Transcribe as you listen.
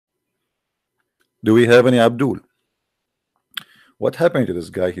Do we have any Abdul? What happened to this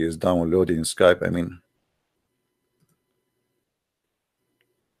guy? He is downloading Skype. I mean,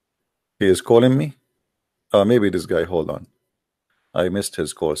 he is calling me. Maybe this guy. Hold on. I missed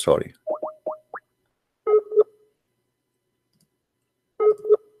his call. Sorry.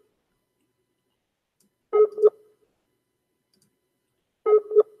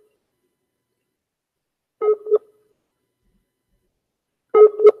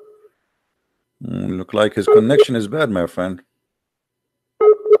 Look like his connection is bad, my friend.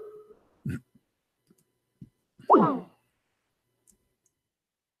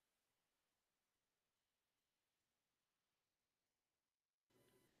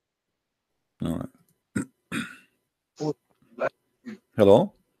 All right.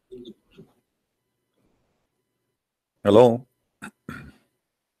 Hello? Hello?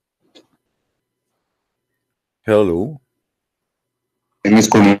 Hello?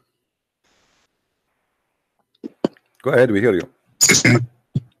 Go ahead, we hear you.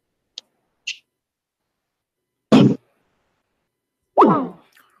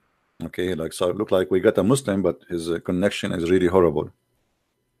 Okay, like so, look like we got a Muslim, but his connection is really horrible.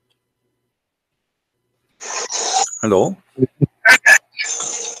 Hello?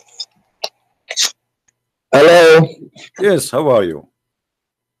 Hello. Yes, how are you?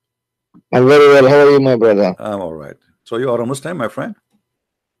 I'm very well. How are you, my brother? I'm all right. So you are a Muslim, my friend?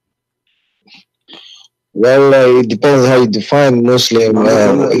 Well, it depends how you define Muslim.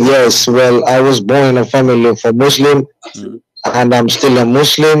 Yes, well, I was born in a family of a Muslim, and I'm still a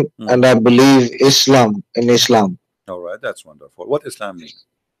Muslim, and I believe Islam in Islam. All right, that's wonderful. What Islam mean?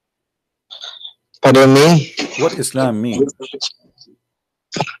 Pardon me? What Islam mean?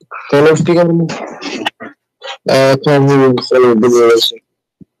 Can you speak on me? Can you follow the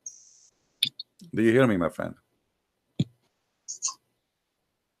Do you hear me, my friend?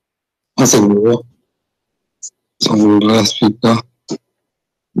 Last speaker.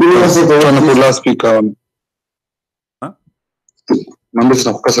 Trying to put last speaker on. Huh? Numbers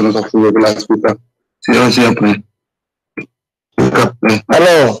of customers of the last speaker.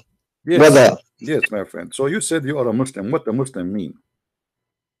 Hello, Yes. brother. Yes, my friend. So you said you are a Muslim. What does Muslim mean?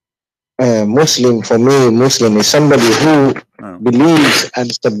 Muslim, for me, Muslim is somebody who believes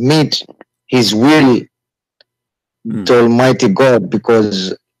and submit his will to Almighty God,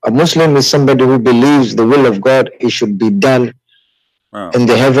 because a Muslim is somebody who believes the will of God, it should be done in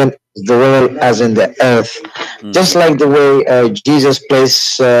the heaven, the world as in the earth. Just like the way Jesus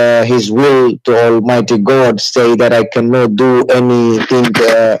placed his will to Almighty God, say that I cannot do anything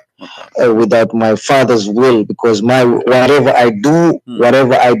without my Father's will, because my whatever I do,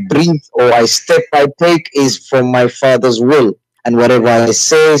 whatever I breathe or I step I take is from my Father's will, and whatever I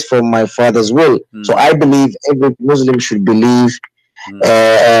say is from my Father's will. So I believe every Muslim should believe in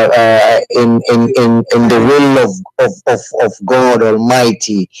the will of God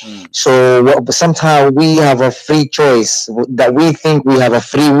Almighty. So somehow we have a free choice, that we think we have a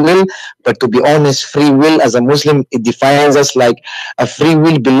free will, but to be honest, free will as a Muslim, it defines us like a free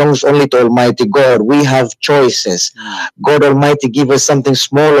will belongs only to Almighty God. We have choices. God Almighty give us something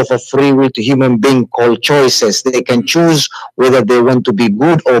small of a free will to human being called choices. They can choose whether they want to be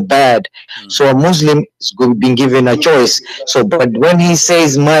good or bad. So a Muslim is being given a choice. So, but when he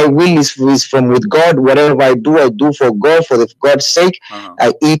says my will is from with God, whatever I do for God, for God's sake.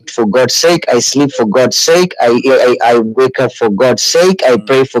 I eat for God's sake. I sleep for God's sake. I wake up for God's sake. I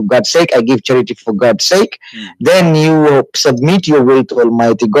pray for God's sake. I give charity for God's sake. Then you submit your will to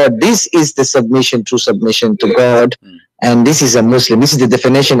Almighty God. This is the submission, true submission to God. And this is a Muslim. This is the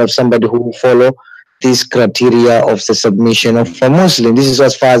definition of somebody who follow this criteria of the submission of a Muslim. This is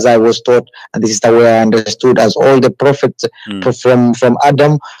as far as I was taught, and this is the way I understood, as all the prophets from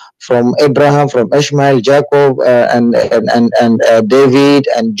Adam, from Abraham, from Ishmael, Jacob, and David,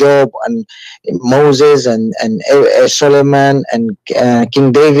 and Job, and Moses, and Solomon, and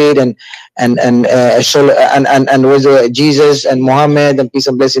King David, and was Jesus and Muhammad, and peace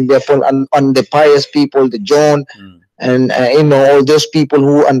and blessing be upon on the pious people, the John, and all those people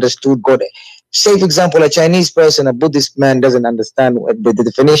who understood God. Say, for example, a Chinese person, a Buddhist man doesn't understand the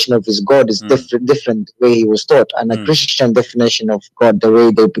definition of his God is different way he was taught, and a Christian definition of God, the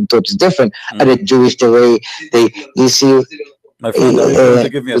way they've been taught, is different. And the Jewish, the way you see. My friend, are you going to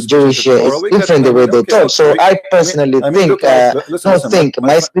give me a Jewish is different the way they talk. So I personally think,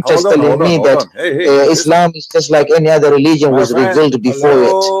 my scriptures telling me that Islam is just like any other religion was revealed before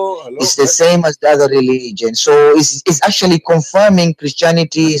it. It's the same as the other religion. So it's actually confirming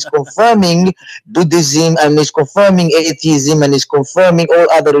Christianity, is confirming Buddhism, and is confirming atheism, and is confirming all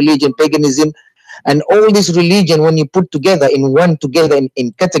other religion, paganism. And all this religion, when you put together in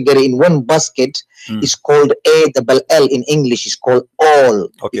category, in one basket, is called ALL in English, is called all.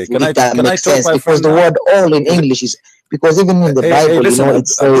 Okay, If that makes talk, sense, my because friend, the now? word all in English is, because even in the Bible, listen, it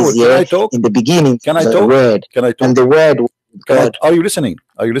says, Abdul, can I talk? in the beginning, Can I the talk? word, Can I talk? and the word was God. Are you listening?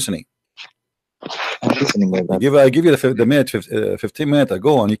 Are you listening? I'm listening, my brother. I give you the minute, 15 minutes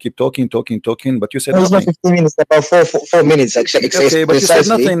ago, and you keep talking, but you said No, it's nothing. not 15 minutes, about four minutes, actually. Okay, but you said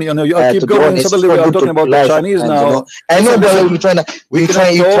nothing. You know, you keep going. Suddenly, we are talking about the Chinese now. I know, but you try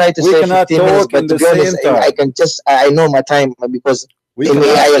to say 15 minutes, but to be honest, I can just, I know my time, because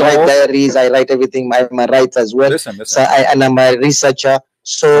I write diaries, I write everything. I'm a writer as well. Listen. So and I'm a researcher.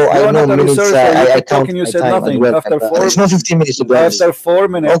 So you I know minutes. I count you my said time nothing. as well. After 4, it's not 15 minutes to be honest. After 4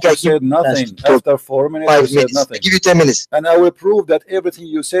 minutes, okay, you said nothing. After 4 minutes, 5 you said minutes. nothing. I give you 10 minutes. And I will prove that everything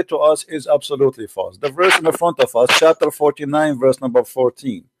you said to us is absolutely false. The verse in the front of us, chapter 49, verse number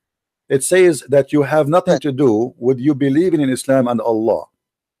 14. It says that you have nothing to do with you believing in Islam and Allah.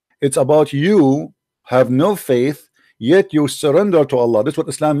 It's about you have no faith, yet you surrender to Allah. That's what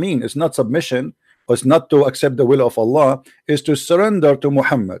Islam means. It's not submission, or it's not to accept the will of Allah. It's to surrender to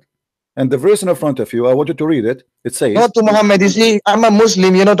Muhammad. And the verse in the front of you, I want you to read it. It says, not to Muhammad. You see, I'm a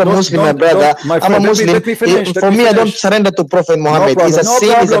Muslim. You're not a Muslim, my brother. I'm a Muslim. Let me finish. For me, I don't surrender to Prophet Muhammad. It's a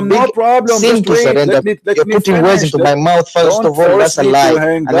sin. It's a big sin to surrender. You're putting words into my mouth. First of all, that's a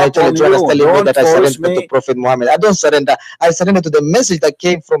lie. And I try to telling me that I surrender to Prophet Muhammad. I don't surrender. I surrender to the message that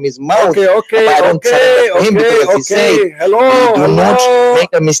came from his mouth. Okay. I don't surrender to him, because he said, hello, do not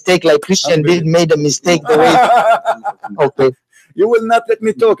make a mistake like Christian did, made a mistake the way. Okay. You will not let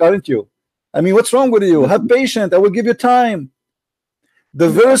me talk, aren't you? I mean, what's wrong with you? Have patience. I will give you time. The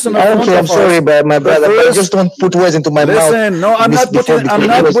verse in the front of us. I'm sorry, my brother, but just don't put words into my mouth. Listen, no, I'm not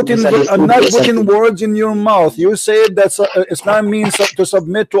putting words in your mouth. You said that Islam means to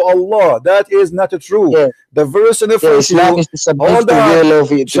submit to Allah. That is not true. Yeah. The verse in the front of you. Islam is to submit to the will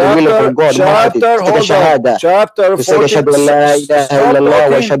of God. Chapter 14.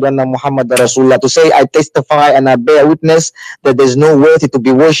 To say, I testify and I bear witness that there's no worthy to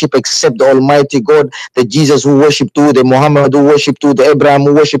be worshipped except the Almighty God, the Jesus who worshipped to, the Muhammad who worshipped to, the Abraham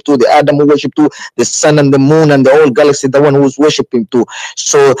who worshipped to, the Adam who worshipped to, the sun and the moon and the whole galaxy, the one who was worshipping to.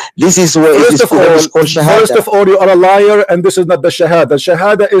 So this is where it is called Shahada. First of all, you are a liar, and this is not the Shahada.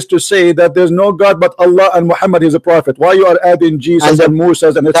 Shahada is to say that there's no God but Allah and Muhammad is a prophet. Why you are adding Jesus and Musa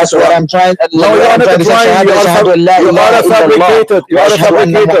and etc.? That's what I'm trying. No, you are not trying. You are a fabricated. You are a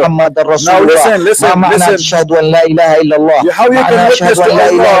fabricated. Now listen. How you can witness to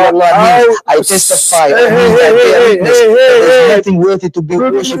Allah? I testify. There's nothing worthy to be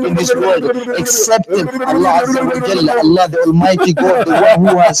worshipped in this world except Allah Azza wa Jalla, Allah the Almighty God, the one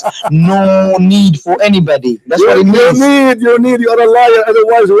who has no need for anybody. That's what it means. You are a liar.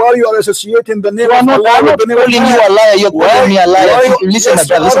 Otherwise, why you are associating the name of Allah? I'm not calling you a liar. You're calling me a liar. Listen,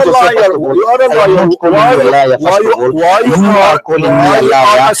 you are a liar. You are a liar. Why you are calling me a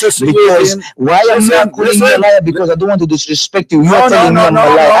liar? Because why I'm not calling you a liar? Because I don't want to disrespect you. You are telling me I'm a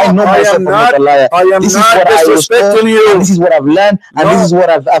liar. I know myself I'm not a liar. This is what I was told, and this is what I've learned, and this is what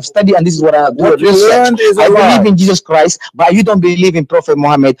I've studied, and this is what I've done research. I believe in Jesus Christ, but you don't believe in Prophet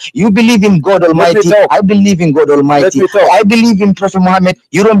Muhammad. You believe in God Almighty. I believe in God Almighty. I believe in Prophet Muhammad.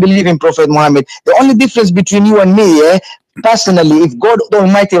 You don't believe in Prophet Muhammad. The only difference between you and me, personally, if God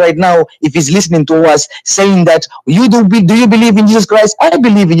Almighty right now, if He's listening to us, saying that do you believe in Jesus Christ? I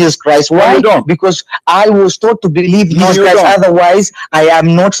believe in Jesus Christ. Why? No, because I was taught to believe in Jesus Christ. Otherwise, I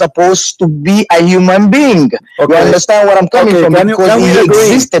am not supposed to be a human being. Okay. You understand where I'm coming from? Because He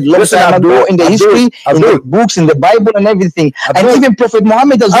existed long time ago in the history, in the books, in the Bible, and everything. And even Prophet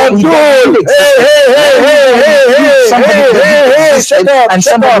Muhammad as well. And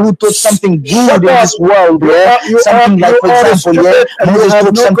somebody who taught something good in this world, something like, for example, Moses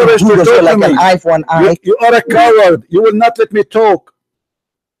took something good as well, like an eye for an eye. You are a coward. You will not let me talk.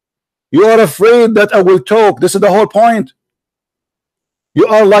 You are afraid that I will talk. This is the whole point. You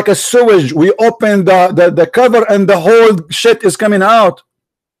are like a sewage. We open the cover and the whole shit is coming out.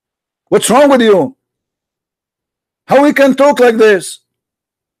 What's wrong with you? How we can talk like this?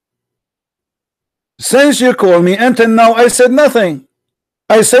 Since you called me until now, I said nothing.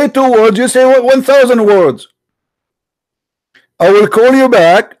 I say 2 words, you say 1,000 words. I will call you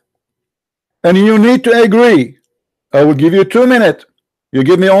back and you need to agree. I will give you 2 minutes. You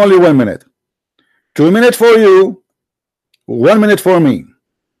give me only 1 minute. 2 minutes for you, 1 minute for me.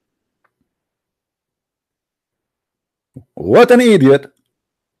 What an idiot.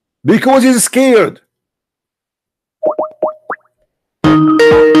 Because he's scared.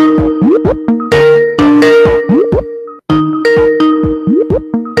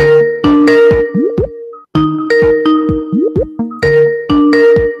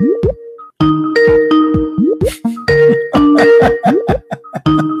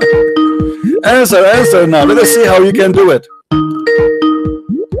 Answer now. Let us see how you can do it.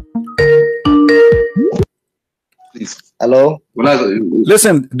 Hello?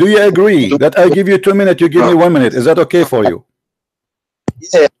 Listen, do you agree that I give you 2 minutes, you give me 1 minute? Is that okay for you?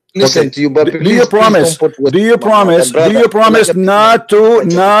 Yeah, listen to you, but do you promise? Do you promise? Do you promise not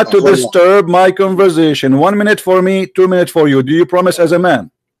to disturb my conversation? 1 minute for me, 2 minutes for you. Do you promise as a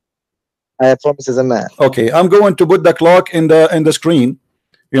man? I promise as a man. Okay, I'm going to put the clock in the screen,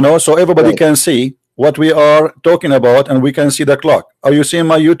 you know, so everybody can see what we are talking about, and we can see the clock. Are you seeing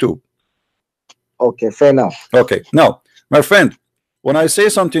my YouTube? Okay, fair enough. Okay, now, my friend, when I say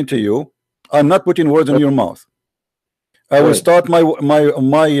something to you, I'm not putting words in your mouth. I will start my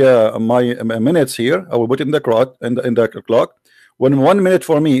minutes here. I will put it in the clock, in the clock. When 1 minute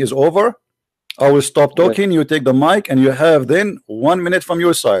for me is over, I will stop talking. You take the mic, and you have then 1 minute from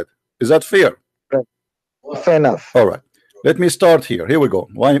your side. Is that fair? Fair enough. All right. Let me start here. Here we go.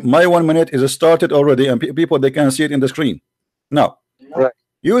 My 1 minute is started already, and people, they can see it in the screen. Now,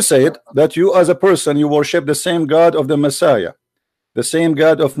 you said that you as a person, you worship the same God of the Messiah, the same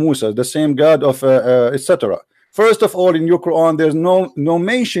God of Musa, the same God of etc. First of all, in your Quran, there's no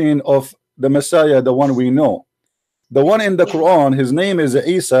mention of the Messiah, the one we know. The one in the Quran, his name is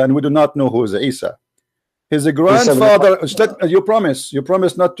Isa, and we do not know who is Isa. His grandfather. You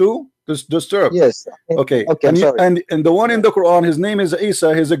promise not to disturb. Yes. Okay. Okay. And the one in the Quran, his name is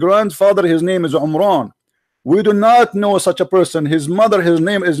Isa. His grandfather, his name is Umran. We do not know such a person. His mother, his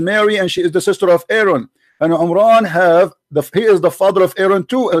name is Mary, and she is the sister of Aaron. And Umran he is the father of Aaron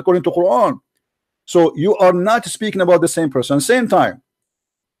too, according to Quran. So you are not speaking about the same person. Same time,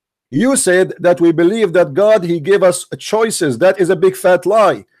 you said that we believe that God, he gave us choices. That is a big fat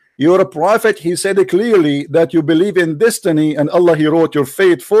lie. You're a prophet. He said it clearly that you believe in destiny, and Allah, he wrote your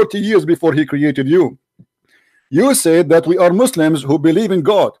fate 40 years before he created you. You said that we are Muslims who believe in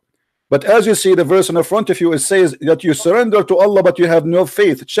God. But as you see the verse in the front of you, it says that you surrender to Allah, but you have no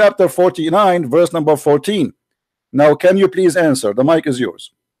faith. Chapter 49, verse number 14. Now, can you please answer? The mic is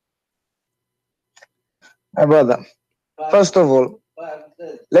yours. My brother, first of all,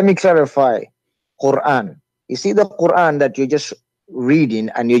 let me clarify Quran. You see the Quran that you're just reading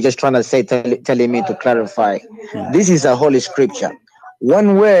and you're just trying to say, telling me to clarify. This is a holy scripture.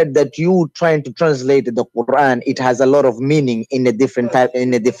 One word that you trying to translate the Quran, it has a lot of meaning in a different type,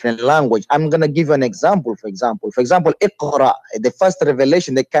 in a different language. I'm gonna give you an example. For example, Iqra, the first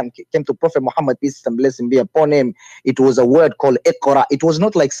revelation that came to Prophet Muhammad, peace and blessing be upon him. It was a word called Iqra. It was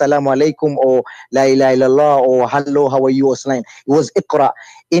not like Salaam alaikum or La ilaha illallah or hello, how are you or slang. It was Iqra.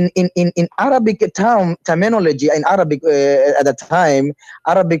 In Arabic terminology, in Arabic at the time,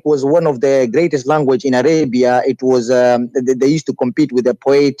 Arabic was one of the greatest language in Arabia. It was they used to compete with the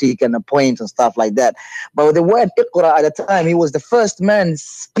poetic and the poems and stuff like that. But the word Iqra at the time, he was the first man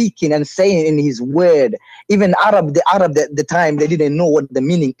speaking and saying in his word. Even the Arab at the time, they didn't know what the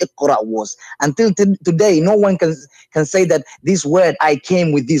meaning Iqra was. Until today, no one can say that this word, I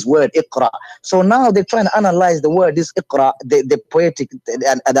came with this word Iqra. So now they're trying to analyze the word, this Iqra, the poetic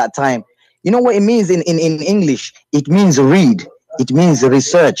at that time. You know what it means in English? It means read. It means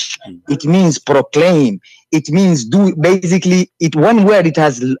research. It means proclaim. It means do. Basically, one word, it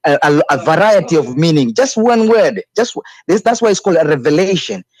has a variety of meaning. Just one word. Just this. That's why it's called a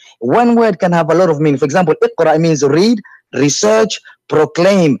revelation. One word can have a lot of meaning. For example, Iqra means read, research,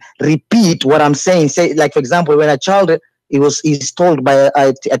 proclaim, repeat what I'm saying. Say, like for example, when a child is told by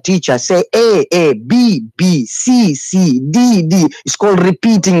a teacher, say A, B, B, C, C, D, D. It's called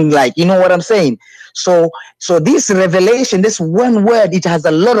repeating, like, you know what I'm saying? So this revelation, this one word, it has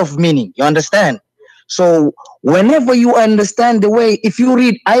a lot of meaning. You understand? So whenever you understand the way, if you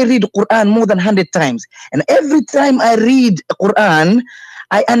read, I read Quran more than 100 times. And every time I read Quran,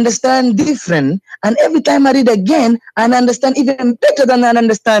 I understand different. And every time I read again, I understand even better than I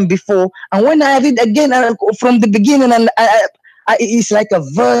understand before. And when I read again from the beginning, and it's like a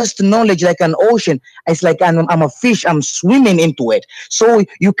vast knowledge, like an ocean. It's like I'm a fish. I'm swimming into it. So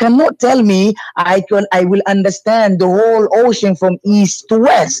you cannot tell me I will understand the whole ocean from east to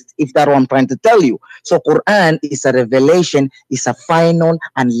west, if that's what I'm trying to tell you. So Quran is a revelation. It's a final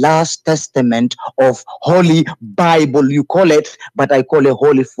and last testament of Holy Bible. You call it, but I call it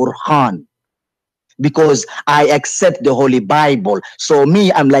Holy Furqan. because I accept the Holy Bible. So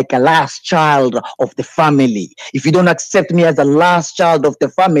me, I'm like a last child of the family. If you don't accept me as a last child of the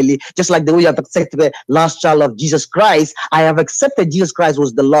family, just like the way you have accepted the last child of Jesus Christ, I have accepted Jesus Christ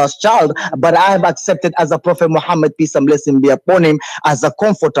was the last child, but I have accepted as a Prophet Muhammad, peace and blessing be upon him, as a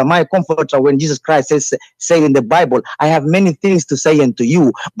comforter, my comforter. When Jesus Christ say in the Bible, I have many things to say unto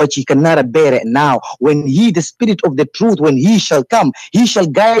you, but you cannot bear it now. When he, the Spirit of the truth, when he shall come, he shall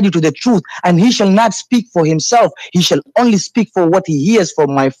guide you to the truth, and he shall not speak for himself. He shall only speak for what he hears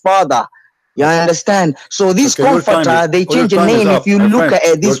from my Father. You understand? So this comforter, they change the name. If you look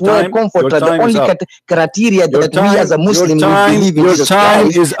at this word comforter, the only criteria that we as a Muslim believe in Jesus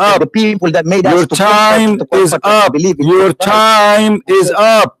Christ, is up. The people that made us Your time is up. Your time is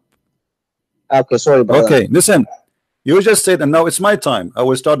up. Okay, sorry, brother. Okay, listen. You just said, and now it's my time. I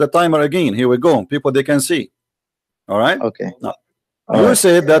will start the timer again. Here we go. People, they can see. All right? Okay. Now, you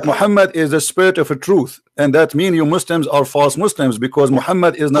said that Muhammad is the spirit of a truth, and that means you Muslims are false Muslims because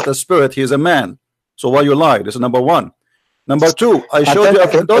Muhammad is not a spirit, he is a man. So why you lie? This is number one. Number two, I showed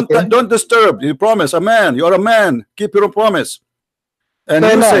you. Don't disturb. You promise a man. You are a man. Keep your promise. And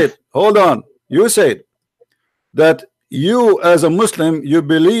you said, hold on. You said that you as a Muslim, you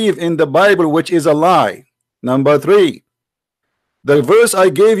believe in the Bible, which is a lie. Number three, the verse I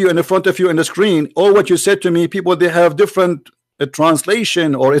gave you in the front of you in the screen, all what you said to me, people, they have different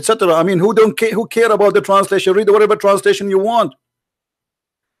translation or etc. I mean, who care about the translation? Read whatever translation you want.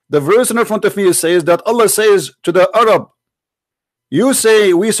 The verse in front of me says that Allah says to the Arab, you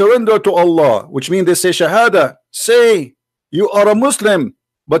say we surrender to Allah, which means they say shahada. Say you are a Muslim,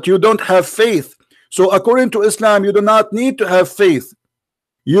 but you don't have faith. So according to Islam, you do not need to have faith.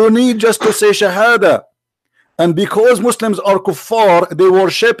 You need just to say shahada. And because Muslims are kuffar, they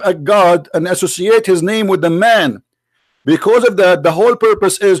worship a God and associate his name with the man. Because of that, the whole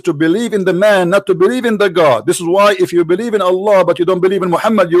purpose is to believe in the man, not to believe in the God. This is why if you believe in Allah but you don't believe in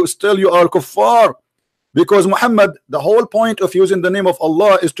Muhammad, you are kuffar. Because Muhammad, the whole point of using the name of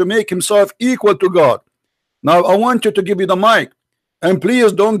Allah is to make himself equal to God. Now I want you to give me the mic, and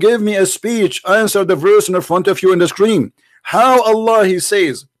please don't give me a speech. Answer the verse in front of you in the screen. How Allah, he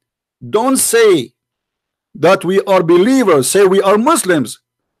says, don't say that we are believers, say we are Muslims.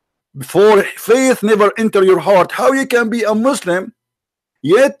 For faith never enter your heart. How you can be a Muslim,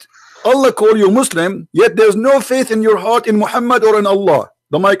 yet Allah call you Muslim, yet there's no faith in your heart in Muhammad or in Allah?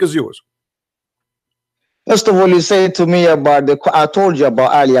 The mic is yours. First of all, you say to me about I told you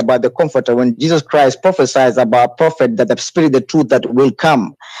about earlier about the comforter when Jesus Christ prophesies about prophet that the spirit, the truth that will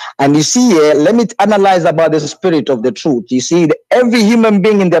come. And you see here, let me analyze about the spirit of the truth. You see, every human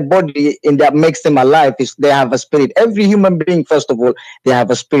being in their body, in that makes them alive, is they have a spirit. Every human being, first of all, they have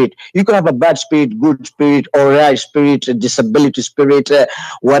a spirit. You can have a bad spirit, good spirit, or right spirit, a disability spirit,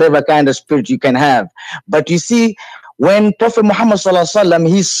 whatever kind of spirit you can have. But you see, when Prophet Muhammad sallallahu alaihi wasallam,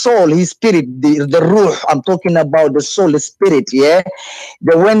 his soul, his spirit, the ruh, I'm talking about the soul, the spirit, yeah.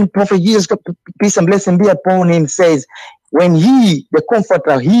 When Prophet Jesus, peace and blessing be upon him, says, when he, the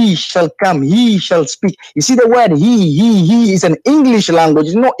comforter, he shall come, he shall speak. You see the word he is an English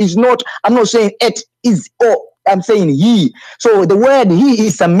language. It's not, I'm not saying it is, oh, I'm saying he. So the word he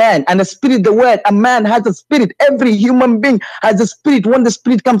is a man, and the spirit, the word, a man has a spirit. Every human being has a spirit. When the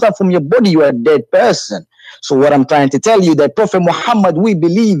spirit comes out from your body, you are a dead person. So what I'm trying to tell you, that Prophet Muhammad, we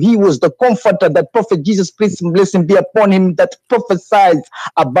believe he was the comforter, that Prophet Jesus, peace and blessing be upon him, that prophesied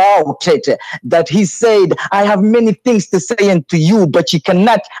about it, that he said, I have many things to say unto you, but you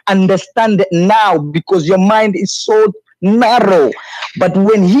cannot understand it now because your mind is so narrow. But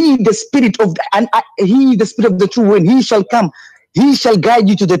when he, the spirit of the spirit of the truth, when he shall come, he shall guide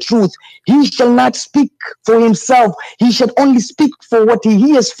you to the truth. He shall not speak for himself. He shall only speak for what he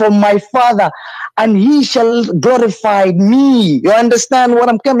hears from my Father, and he shall glorify me. You understand what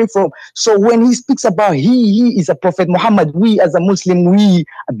I'm coming from? So when he speaks about he is a Prophet Muhammad, we as a Muslim, we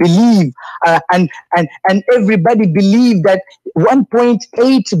believe, and everybody believe that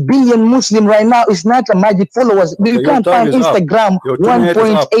 1.8 billion Muslim right now is not a magic followers. Okay, you can't find Instagram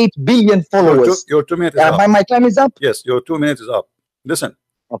 1.8 billion followers. Your 2 minutes is up. My time is up? Yes, your 2 minutes is up. Listen,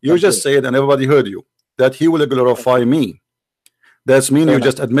 okay, you just said, and everybody heard you, that he will glorify me. That means you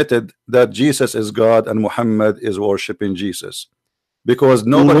just admitted that Jesus is God and Muhammad is worshiping Jesus. Because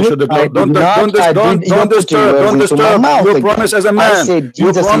nobody should don't disturb. You promise as a man.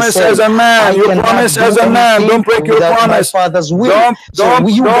 You promise as a man. You promise as a man. Don't break your promise. Don't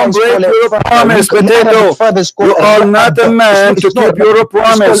break your promise, potato. You are not a man to keep your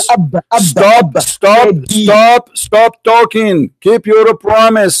promise. Stop talking. Keep your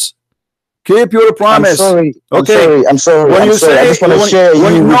promise. Keep your I'm promise. sorry. I'm Okay. sorry. I'm sorry. When I'm you sorry. I say, just want to share you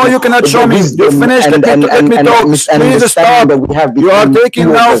no, with you cannot show the me. You wisdom finished. Let me talk. Please misunderstanding stop. that we have You are between taking two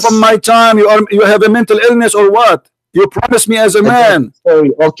of now from us. my time. You have a mental illness or what? You promised me as a man.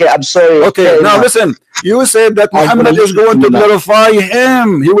 Sorry. Okay. I'm sorry. Okay, Fair now enough. listen. You said that I'm gonna Muhammad is listen going to to you now. glorify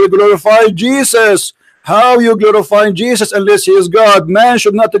him. He will glorify Jesus. How you glorify Jesus unless he is God? Man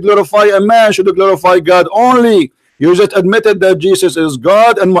should not glorify a man, should glorify God only. You just admitted that Jesus is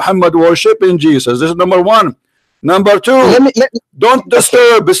God and Muhammad worshiping Jesus. This is number one. Number two, don't Okay.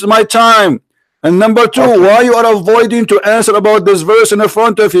 disturb. This is my time. And number two, Okay. why you are avoiding to answer about this verse in the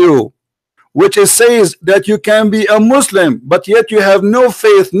front of you, which it says that you can be a Muslim, but yet you have no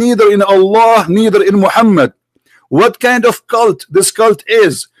faith neither in Allah, neither in Muhammad. What kind of cult this cult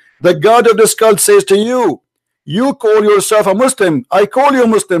is? The God of this cult says to you, you call yourself a Muslim. I call you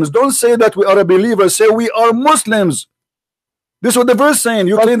Muslims. Don't say that we are a believer. Say we are Muslims. This is what the verse saying.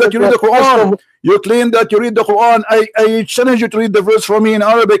 You claim that you read the Quran. You claim that you read the Quran. I challenge you to read the verse for me in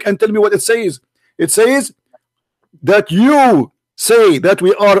Arabic and tell me what it says. It says that you say that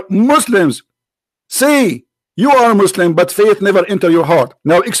we are Muslims. Say you are Muslim, but faith never enter your heart.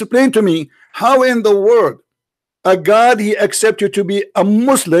 Now explain to me how in the world a God he accept you to be a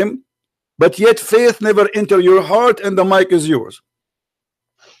Muslim, but yet faith never enter your heart, and the mic is yours.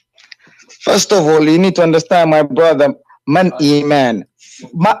 First of all, you need to understand, my brother, man, iman.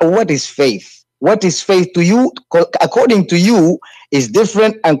 What is faith? What is faith to you? According to you, is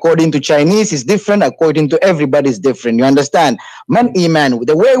different. According to Chinese, is different. According to everybody, is different. You understand? Man, iman.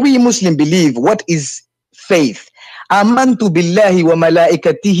 The way we Muslim believe, what is faith? آمنت بالله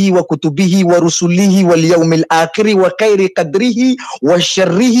وملائكته وكتبه ورسله واليوم الآخر وخير قدره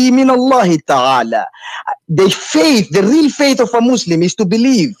وشره من الله تعالى. The faith, the real faith of a Muslim is to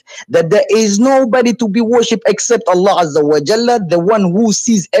believe that there is nobody to be worshipped except Allah Azza wa Jalla, the one who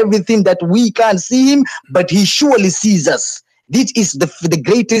sees everything that we can't see him, but he surely sees us. This is the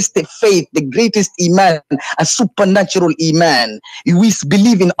greatest faith, the greatest iman, a supernatural iman. We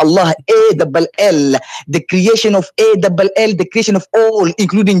believe in Allah, A-double-L, the creation of A-double-L, the creation of all,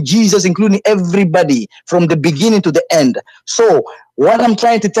 including Jesus, including everybody, from the beginning to the end. So, what I'm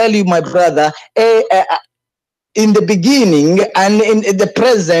trying to tell you, my brother, in the beginning and in the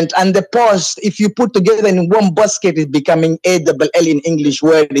present and the past, if you put together in one basket, it's becoming A-double-L in English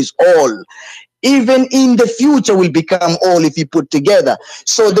word is all. Even in the future will become all if you put together.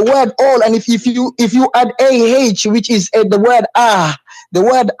 So the word all, and if you add AH, which is the word the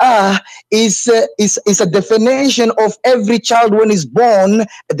word is a definition of every child when is born.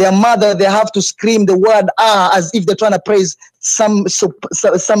 Their mother, they have to scream the word as if they're trying to praise some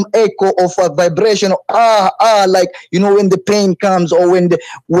echo of a vibration of like, you know, when the pain comes, or when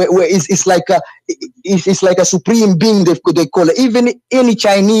where it's like a supreme being, they call it. Even any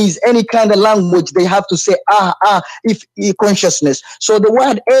Chinese, any kind of language, they have to say if consciousness. So the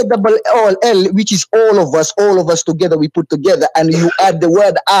word A-double-L, which is all of us together, we put together, and you add the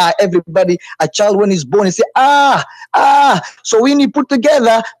word everybody, a child when he's born, he say so when you put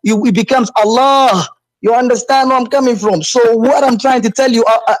together, it becomes Allah. You understand where I'm coming from? So what I'm trying to tell you,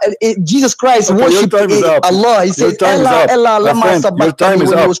 Jesus Christ worship Allah. He says, Allah, Allah, lama sabachthani,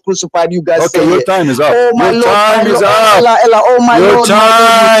 when he was crucified. You guys say your it. time is up. Oh my Your Lord, time is up. Allah, Allah, oh my Your Lord, my Lord.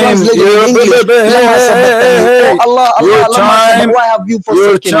 You time. translated in English. Lama sabachthani. Oh Allah, Your Allah, lama time. why have you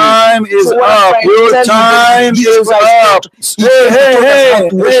Your forsaken me? time is So what I'm up. trying to Your tell you, that time Jesus is Christ up. taught, he came to taught us how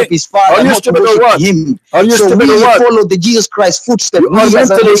to worship his Are Father, you not to stupid or worship what? him. Are you So stupid or we what? follow the Jesus Christ footsteps. You are We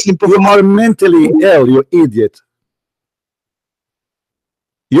as a Muslim prophet. mentally ill, you idiot.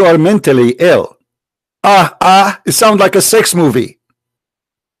 You are mentally ill. It sounds like a sex movie.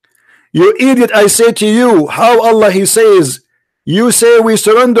 You idiot, I say to you, how Allah he says, you say we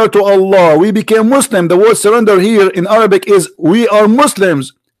surrender to Allah, we became Muslim. The word surrender here in Arabic is we are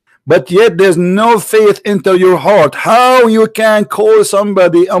Muslims, but yet there's no faith into your heart. How you can call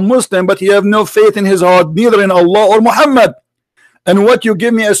somebody a Muslim but you have no faith in his heart, neither in Allah or Muhammad? And what you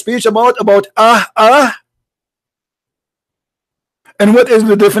give me a speech about and what is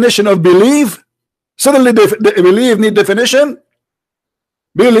the definition of believe? Suddenly believe need definition.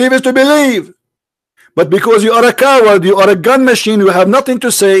 Believe is to believe. But because you are a coward, you are a gun machine, you have nothing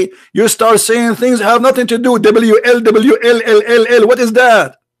to say, you start saying things have nothing to do. WLWLLLL. What is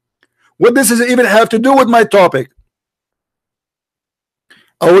that? What does this even have to do with my topic?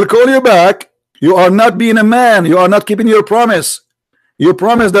 I will call you back. You are not being a man. You are not keeping your promise. You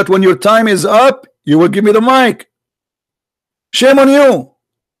promised that when your time is up, you will give me the mic. Shame on you.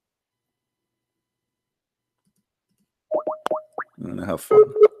 I'm gonna have fun.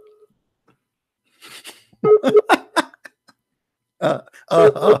 uh,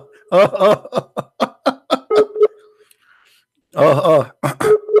 uh, uh,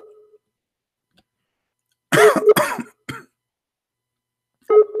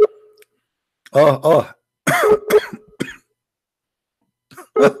 uh, uh.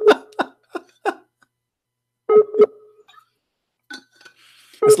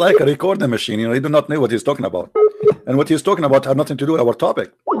 It's like a recording machine, you know, you do not know what he's talking about. And what he's talking about have nothing to do with our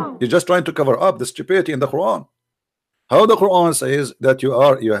topic. He's just trying to cover up the stupidity in the Quran. How the Quran says that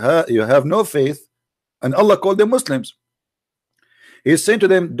you have no faith, and Allah called them Muslims. He's saying to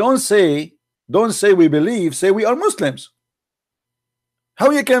them, don't say we believe, say we are Muslims.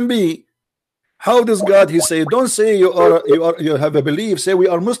 How you can be? How does God? He say, don't say you have a belief, say we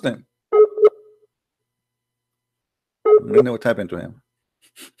are Muslim. You know what happened to him.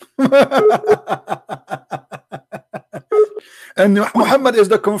 And Muhammad is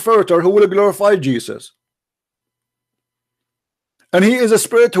the comforter who will glorify Jesus, and he is a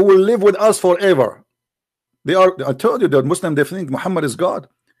spirit who will live with us forever. I told you that Muslim, they think Muhammad is God,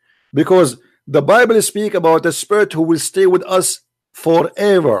 because the Bible speak about a spirit who will stay with us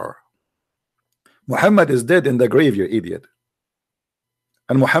forever. Muhammad is dead in the grave, you idiot.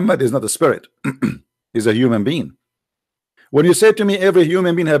 And Muhammad is not a spirit. He's a human being. When you say to me every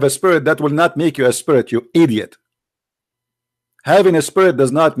human being have a spirit, that will not make you a spirit, you idiot. Having a spirit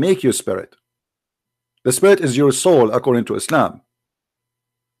does not make you a spirit. The spirit is your soul according to Islam.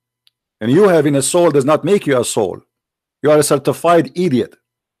 And you having a soul does not make you a soul. You are a certified idiot.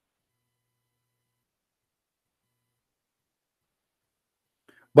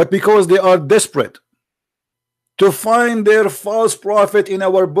 But because they are desperate to find their false prophet in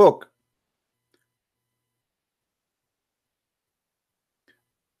our book,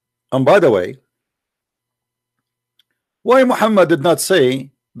 and by the way, why Muhammad did not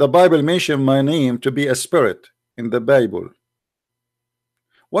say the Bible mentioned my name to be a spirit in the Bible?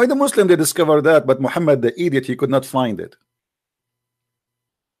 Why the Muslim they discover that, but Muhammad the idiot, he could not find it?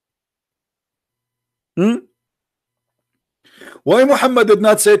 Why Muhammad did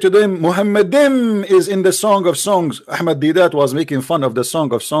not say to them Muhammadim is in the Song of Songs? Ahmad Didat was making fun of the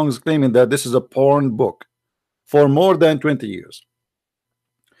Song of Songs, claiming that this is a porn book for more than 20 years.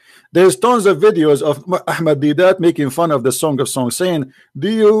 There's tons of videos of Ahmad Didat making fun of the Song of Songs, saying, do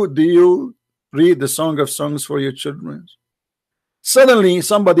you read the Song of Songs for your children? Suddenly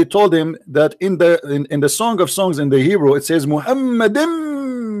somebody told him that in the Song of Songs in the Hebrew it says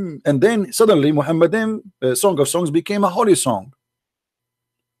Muhammadim, and then suddenly Muhammadim, Song of Songs, became a holy song.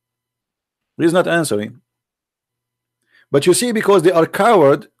 He's not answering. But you see, because they are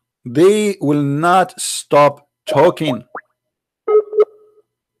coward, they will not stop talking.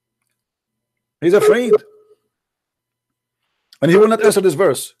 He's afraid, and he will not answer this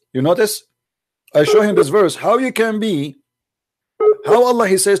verse. You notice? I show him this verse. How you can be? How Allah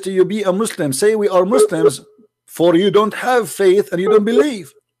he says to you, be a Muslim, say we are Muslims, for you don't have faith and you don't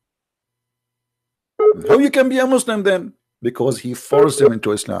believe. How you can be a Muslim then? Because he forced him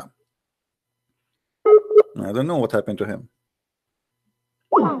into Islam. I don't know what happened to him.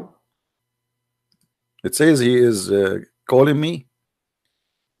 It says he is calling me,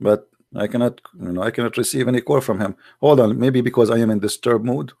 but I cannot, I cannot receive any call from him. Hold on, maybe because I am in disturbed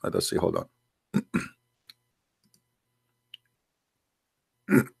mood. Let us see. Hold on.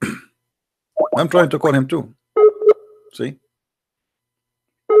 I'm trying to call him too. See?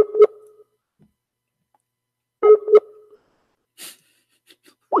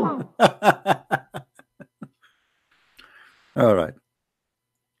 All right.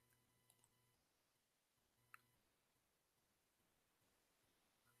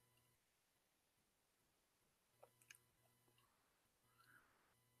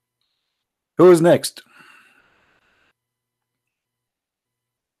 Who is next?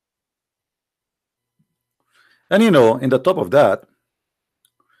 And in the top of that,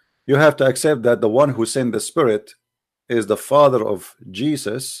 you have to accept that the one who sent the Spirit is the Father of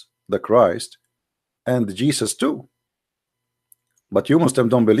Jesus, the Christ, and Jesus too. But you Muslims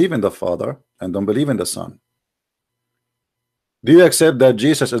don't believe in the Father and don't believe in the Son. Do you accept that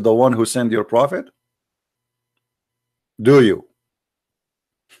Jesus is the one who sent your prophet? Do you?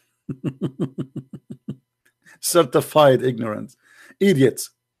 Certified ignorance. Idiots.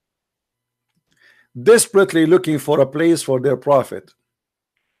 Desperately looking for a place for their prophet,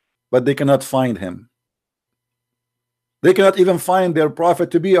 but they cannot find him. They cannot even find their prophet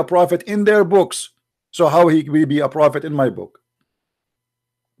to be a prophet in their books. So how he will be a prophet in my book?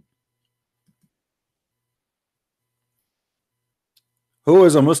 Who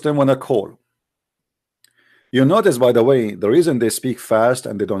is a Muslim when I call? You notice, by the way, the reason they speak fast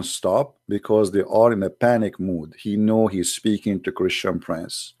and they don't stop because they are in a panic mood. He know he's speaking to Christian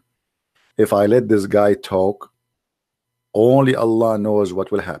Prince. If I let this guy talk, only Allah knows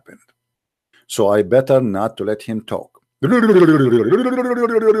what will happen. So I better not to let him talk. And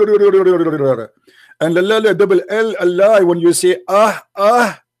la double L Allah, when you say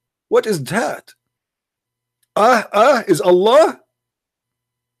what is that? Is Allah?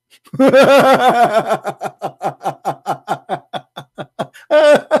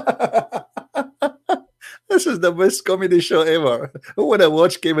 This is the best comedy show ever. Who would have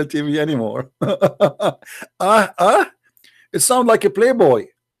watched cable TV anymore? It sounds like a Playboy.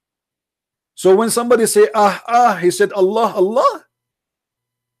 So when somebody say he said Allah, Allah.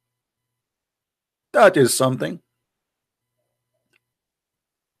 That is something.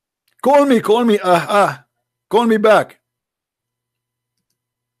 Call me, call me, call me back.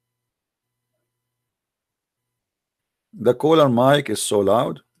 The caller mic is so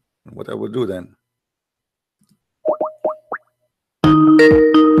loud. What I will do then?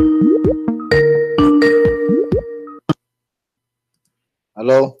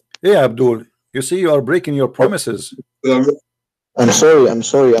 Hello? Hey, Abdul. You see, you are breaking your promises. I'm sorry. I'm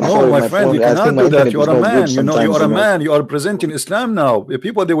sorry. No, my friend, phone. you cannot do that. You are a man. You know, you are a sometimes, man. You are presenting Islam now. The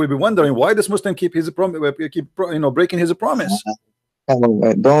people, they will be wondering why this Muslim keep his promise, breaking his promise. Come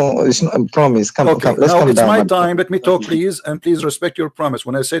on, don't. It's not a promise. Come, Okay, come. Let's now come it's down. my time. Let me talk, please, and please respect your promise.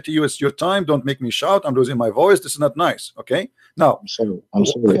 When I say to you, it's your time. Don't make me shout. I'm losing my voice. This is not nice. Okay. Now, I'm sorry. I'm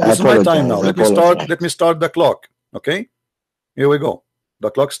sorry. this is my time now. Let me start. Let me start the clock. Okay. Here we go. The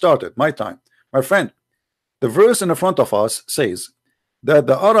clock started. My time, my friend. The verse in the front of us says that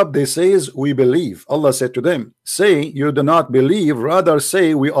the Arab, they says we believe. Allah said to them, say you do not believe, rather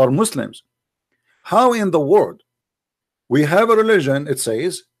say we are Muslims. How in the world we have a religion? It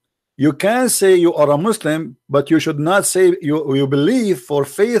says you can say you are a Muslim, but you should not say you believe, for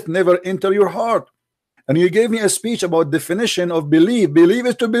faith never enter your heart. And you gave me a speech about definition of believe. Believe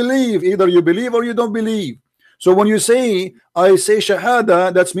is to believe. Either you believe or you don't believe. So when you say I say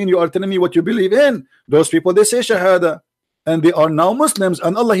shahada, that's mean you are telling me what you believe in. Those people, they say shahada and they are now Muslims,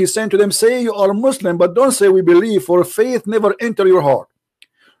 and Allah is saying to them, say you are Muslim, but don't say we believe, for faith never enter your heart.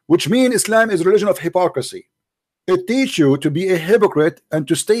 Which means Islam is a religion of hypocrisy. It teaches you to be a hypocrite and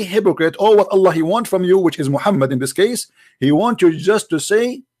to stay hypocrite. All what Allah he wants from you, which is Muhammad in this case, he wants you just to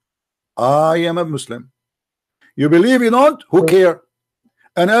say I am a Muslim. You believe, you don't, who care?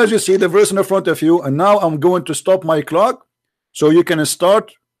 And as you see the verse in the front of you, and now I'm going to stop my clock so you can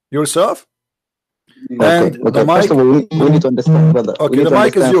start yourself. Okay, and okay. the mic, First of all, we need to understand, brother. okay, the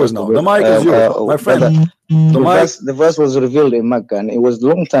mic is yours now. The mic is yours, my friend. Brother, the verse was revealed in Mecca, and it was a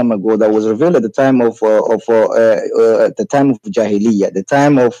long time ago. That was revealed at the time of the time of Jahiliyyah, the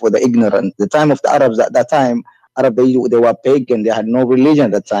time of the ignorant, the time of the Arabs. At that time, Arab they were pagan. They had no religion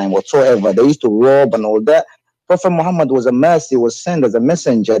at the time whatsoever. They used to rob and all that. Prophet Muhammad was a mercy, was sent as a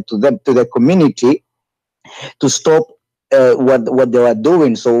messenger to them, to the community, to stop what they were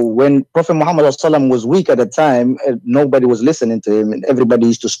doing. So when Prophet Muhammad was weak at the time, nobody was listening to him, and everybody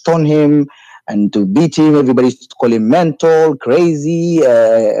used to stone him and to beat him. Everybody used to call him mental, crazy,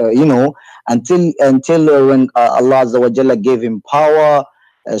 until when Allah Azza wa Jalla gave him power.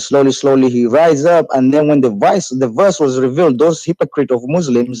 Slowly he rise up, and then when the verse was revealed, those hypocrite of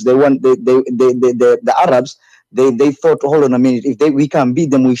Muslims, the Arabs, they thought, hold on a minute, if we can't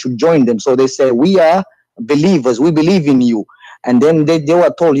beat them, we should join them. So they say, we are believers, we believe in you. And then they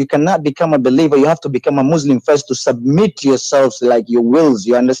were told, you cannot become a believer, you have to become a Muslim first, to submit yourselves like your wills,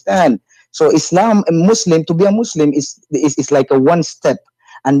 you understand? So Islam, a Muslim, to be a Muslim is like a one step.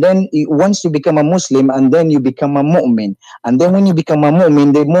 And then once you become a Muslim, and then you become a mu'min. And then when you become a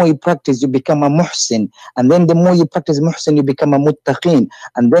mu'min, the more you practice, you become a muhsin. And then the more you practice muhsin, you become a muttaqin.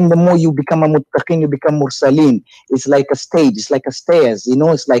 And then the more you become a muttaqin, you become mursaleen. It's like a stage, it's like a stairs,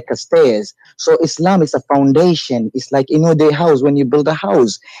 it's like a stairs. So Islam is a foundation. It's like, the house, when you build a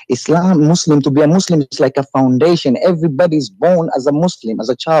house. Muslim, to be a Muslim is like a foundation. Everybody is born as a Muslim, as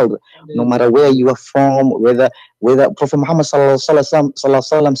a child, no matter where you are from, whether Prophet Muhammad sallallahu alaihi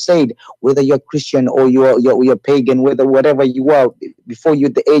wasallam said, whether you're Christian or you're pagan, whatever you are, before you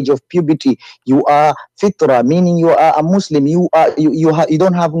the age of puberty, you are fitra, meaning you are a Muslim. You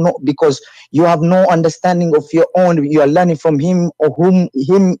don't have because you have no understanding of your own. You are learning from him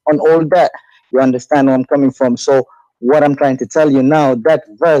on all that. You understand where I'm coming from? So what I'm trying to tell you now, that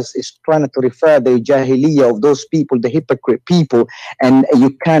verse is trying to refer the Jahiliyyah of those people, the hypocrite people, and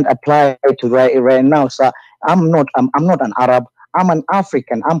you can't apply it to right now. So I'm not an Arab. I'm an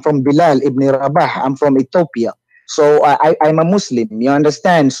African. I'm from Bilal ibn Rabah. I'm from Ethiopia. So I'm a Muslim, you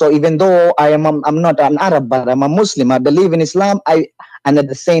understand? So even though I'm not an Arab, but I'm a Muslim. I believe in Islam. And at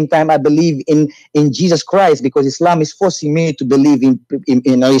the same time I believe in Jesus Christ, because Islam is forcing me to believe in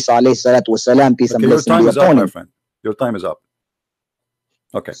Isa alayhi salatu wasalam, peace and Okay, your blessing time be is up, upon my him. friend. Your time is up.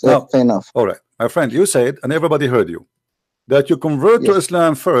 Okay, So now, fair enough. all right, my friend, you said, and everybody heard you, that you convert to Yes.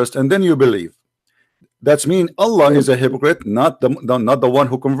 Islam first and then you believe. That's mean Allah is a hypocrite, not the one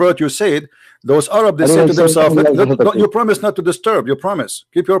who convert. You said those Arab, they I said to didn't say themselves, Allah is a you hypocrite. promise not to disturb. You promise,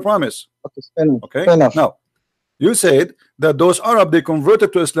 keep your promise. Okay, fair enough. Okay, Fair enough. now you said that those Arab, they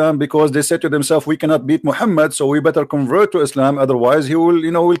converted to Islam because they said to themselves, we cannot beat Muhammad, so we better convert to Islam, otherwise he will,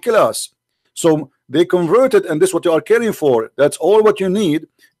 will kill us. So they converted, and this is what you are caring for. That's all what you need,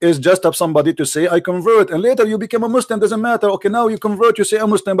 is just have somebody to say I convert, and later you become a Muslim. Doesn't matter. Okay, now you convert, you say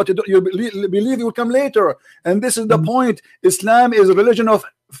I'm Muslim, but you believe you will come later. And this is the point. Islam is a religion of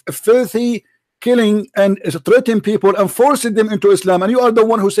filthy killing and threatening people and forcing them into Islam. And you are the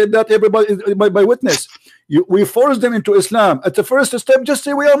one who said that, everybody by witness. We force them into Islam. At the first step, just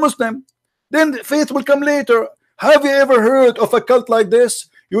say we are Muslim, then faith will come later. Have you ever heard of a cult like this?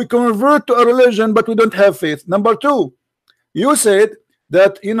 You convert to a religion, but we don't have faith. Number two, you said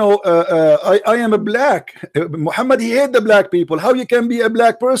that I am a black. Muhammad, he hate the black people. How you can be a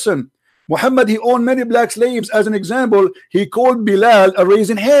black person? Muhammad, he owned many black slaves. As an example, he called Bilal a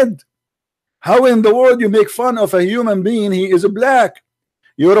raisin head. How in the world you make fun of a human being? He is a black.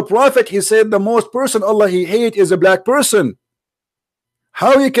 You're a prophet. He said the most person Allah he hate is a black person.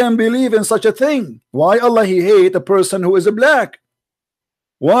 How you can believe in such a thing? Why Allah he hate a person who is a black?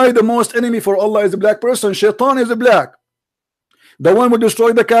 Why the most enemy for Allah is a black person? Shaitan is a black. The one who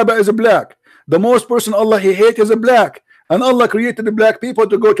destroyed the Kaaba is a black. The most person Allah he hate is a black. And Allah created the black people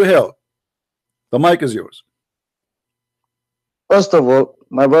to go to hell. The mic is yours. First of all,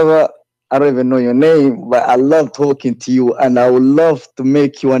 my brother, I don't even know your name, but I love talking to you, and I would love to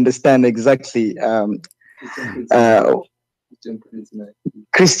make you understand exactly.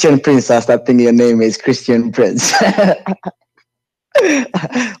 Christian Prince, I start thinking your name is Christian Prince.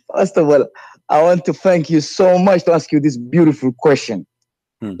 First of all, I want to thank you so much to ask you this beautiful question.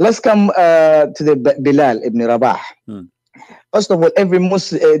 Let's come to the Bilal ibn Rabah. First of all, every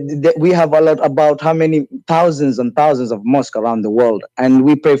Muslim, we have a lot about how many thousands and thousands of mosques around the world, and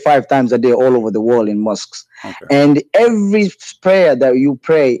we pray 5 times a day all over the world in mosques. Okay. And every prayer that you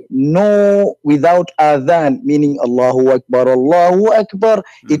pray, no, without adhan, meaning Allahu Akbar, Allahu Akbar.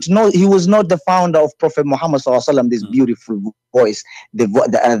 He was not the founder of Prophet Muhammad Sallallahu Alaihi Wasallam, this beautiful voice, the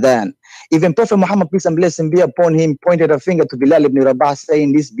adhan. Even Prophet Muhammad, peace and blessing be upon him, pointed a finger to Bilal ibn Rabah,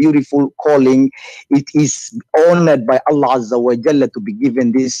 saying this beautiful calling, it is honored by Allah Azza wa Jalla to be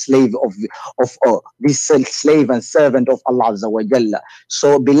given this slave this slave and servant of Allah Azza wa Jalla.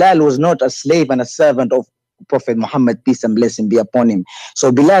 So Bilal was not a slave and a servant of Prophet Muhammad, peace and blessing be upon him.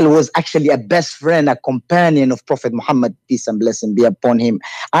 So Bilal was actually a best friend, a companion of Prophet Muhammad, peace and blessing be upon him.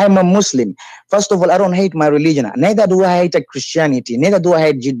 I'm a Muslim. First of all, I don't hate my religion. Neither do I hate Christianity. Neither do I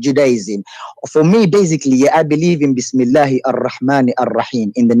hate Judaism. For me, basically, I believe in Bismillahi ar-Rahmani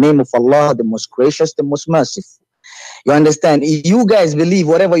ar-Rahim, in the name of Allah, the most gracious, the most merciful. You understand? You guys believe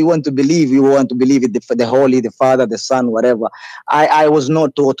whatever you want to believe. You want to believe it for the Holy, the Father, the Son, whatever. I was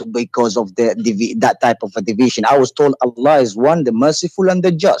not taught because of that type of a division. I was told Allah is one, the merciful and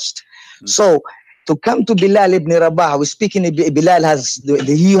the just. So to come to Bilal ibn Rabah, we're speaking. Bilal has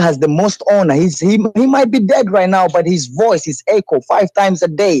the most honor. He might be dead right now, but his voice is echo 5 times a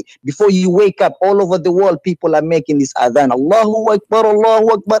day. Before you wake up, all over the world, people are making this adhan, Allahu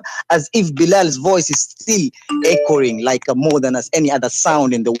Akbar, as if Bilal's voice is still echoing like more than as any other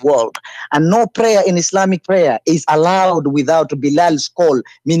sound in the world. And no prayer in Islamic prayer is allowed without Bilal's call,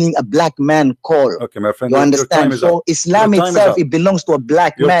 meaning a black man call. Okay, my friend. You understand? So Islam itself, it belongs to a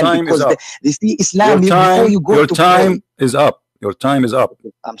black man, because Islam, before you go your to time pray. is up. Your time is up. Okay,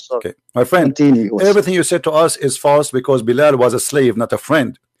 I'm sorry. Okay, my friend. Continue. Everything you said to us is false, because Bilal was a slave, not a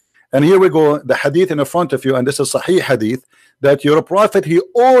friend. And here we go, the hadith in front of you, and this is Sahih hadith, that your prophet, he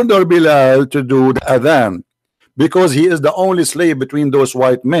ordered Bilal to do the adhan, because he is the only slave between those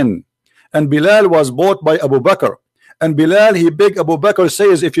white men. And Bilal was bought by Abu Bakr. And Bilal, he begged Abu Bakr,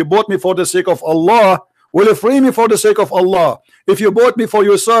 says, if you bought me for the sake of Allah, will you free me for the sake of Allah? If you bought me for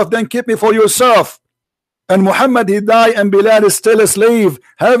yourself, then keep me for yourself. And Muhammad, he died, and Bilal is still a slave.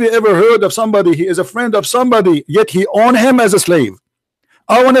 Have you ever heard of somebody, he is a friend of somebody, yet he owned him as a slave?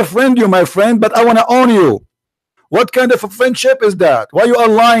 I want to friend you, my friend, but I want to own you. What kind of a friendship is that? Why you are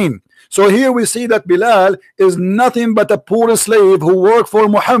lying? So here we see that Bilal is nothing but a poor slave who worked for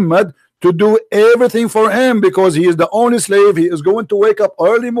Muhammad to do everything for him because he is the only slave. He is going to wake up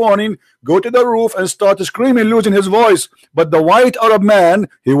early morning, go to the roof and start screaming, losing his voice. But the white Arab man,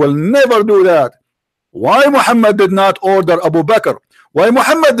 he will never do that. Why Muhammad did not order Abu Bakr? Why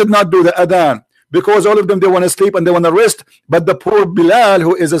Muhammad did not do the adhan? Because all of them, they want to sleep and they want to rest. But the poor Bilal,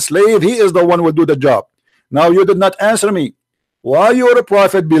 who is a slave, he is the one who will do the job. Now you did not answer me. Why your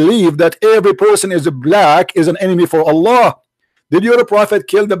prophet believe that every person is black is an enemy for Allah? Did your prophet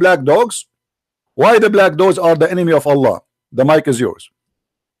kill the black dogs? Why the black dogs are the enemy of Allah? The mic is yours.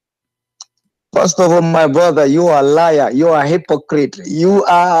 First of all, my brother, you are a liar. You are a hypocrite. You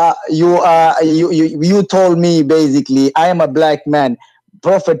told me basically I am a black man.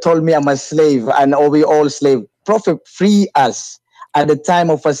 Prophet told me I'm a slave and we all slave. Prophet free us at the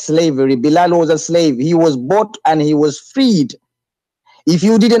time of a slavery. Bilal was a slave. He was bought and he was freed. If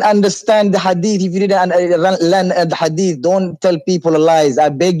you didn't understand the hadith, if you didn't learn the hadith, don't tell people lies. I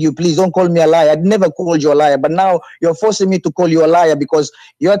beg you, please don't call me a liar. I'd never called you a liar, but now you're forcing me to call you a liar because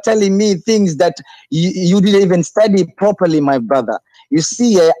you're telling me things that you didn't even study properly, my brother. You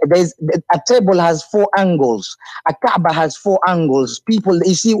see, there's a table has 4 angles. A Kaaba has 4 angles. People,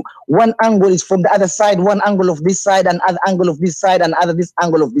 you see, one angle is from the other side, one angle of this side, and other angle of this side, and other this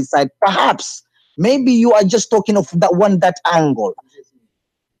angle of this side. Perhaps, maybe you are just talking of that angle.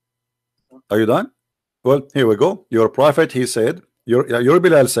 Are you done? Well, here we go. Your prophet, he said, your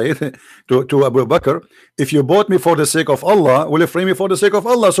Bilal said to Abu Bakr, if you bought me for the sake of Allah, will you free me for the sake of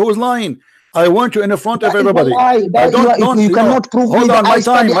Allah? So who's lying? I want you in the front of everybody. You cannot prove hold on, my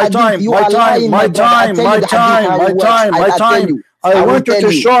time. I want you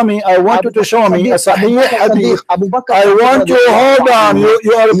to show me. I want you to show me a Sahih hadith. I want you. Hold on.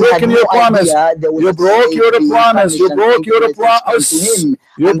 You are breaking your promise. You broke your promise. You broke your promise.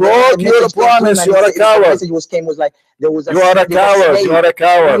 You broke your promise. You are a coward. You are a coward. You are a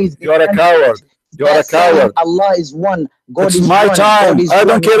coward. You are a coward. You are a coward. Allah is one. God it's is my one. time. I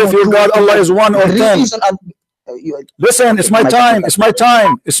don't care if your God Allah is 1 or 10. Listen, it's my time. It's my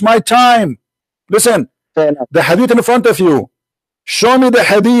time. It's my time. Listen, the hadith in front of you. Show me the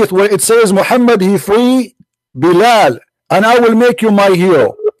hadith where it says Muhammad he free Bilal and I will make you my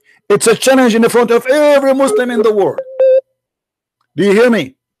hero. It's a challenge in the front of every Muslim in the world. Do you hear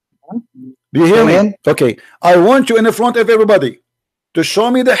me? Do you hear me? Okay, I want you in the front of everybody to show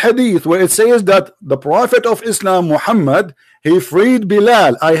me the hadith where it says that the Prophet of Islam Muhammad he freed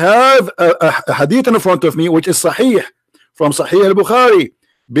Bilal. I have a hadith in front of me which is Sahih from Sahih al-Bukhari.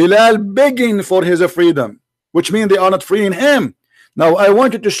 Bilal begging for his freedom, which means they are not freeing him. Now I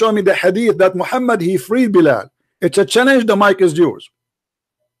want you to show me the hadith that Muhammad he freed Bilal. It's a challenge. The mic is yours.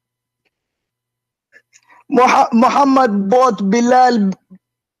 Muhammad bought Bilal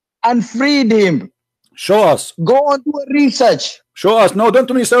and freed him. Show us. Go on to research. Show us. No,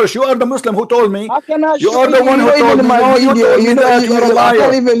 don't research. You are the Muslim who told me. How can I you are the one who told me. No, you told me that you are a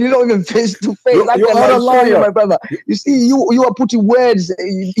liar. You don't even face to face. You are a liar, my brother. You see, you are putting words,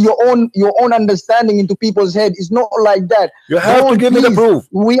 your own understanding into people's head. It's not like that. You have to give me the proof.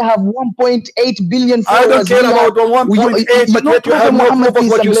 We have 1.8 billion followers. I don't care about the 1.8, but yet you have no proof of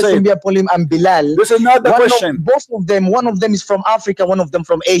what you say. And Bilal. This is not the question. Both of them. One of them is from Africa. One of them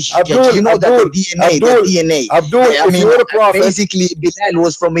from Asia. Abdul, you know that the DNA. Abdul, if you were a prophet. Basically, Bilal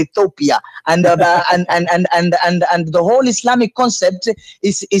was from Ethiopia, and the whole Islamic concept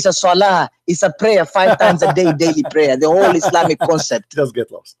is a salah, is a prayer 5 times a day, daily prayer. The whole Islamic concept. Just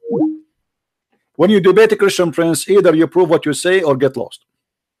get lost. When you debate a Christian prince, either you prove what you say or get lost.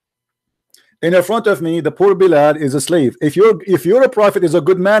 In front of me, the poor Bilal is a slave. If you're a prophet is a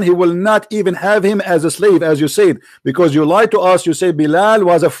good man, he will not even have him as a slave, as you said, because you lied to us. You say Bilal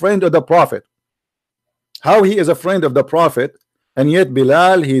was a friend of the prophet. How he is a friend of the prophet? And yet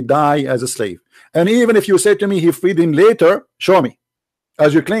Bilal he died as a slave. And even if you say to me he freed him later, show me,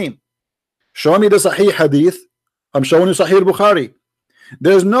 as you claim. Show me the Sahih hadith. I'm showing you Sahih Bukhari.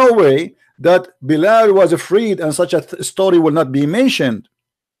 There's no way that Bilal was freed and such a story will not be mentioned.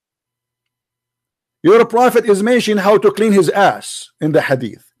 Your prophet is mentioning how to clean his ass in the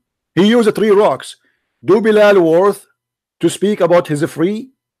hadith. He used 3 rocks. Do Bilal worth to speak about his free?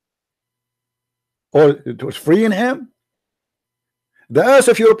 Or it was freeing him? The ass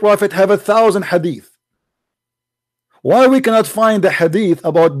of your prophet have 1,000 hadith. Why we cannot find the hadith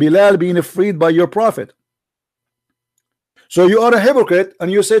about Bilal being freed by your prophet? So you are a hypocrite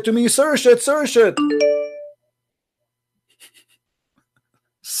and you say to me, search it, search it.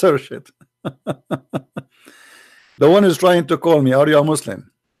 Search it. The one is trying to call me, are you a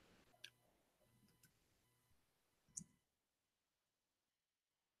Muslim?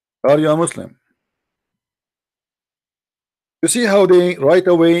 Are you a Muslim? You see how they right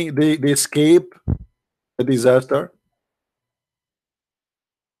away they escape the disaster.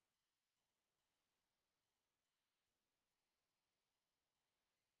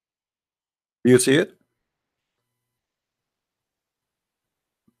 Do you see it?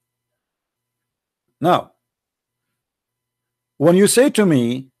 Now, when you say to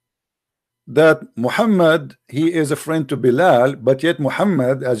me that Muhammad, he is a friend to Bilal, but yet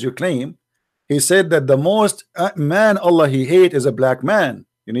Muhammad, as you claim, he said that the most man Allah he hate is a black man.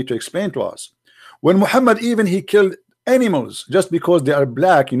 You need to explain to us. When Muhammad even he killed animals just because they are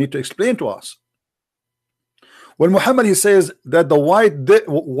black, you need to explain to us. When Muhammad he says that the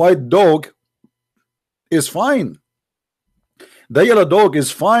white dog is fine, the yellow dog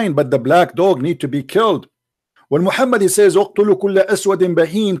is fine, but the black dog need to be killed. When Muhammad he says اقتلوا كل أسود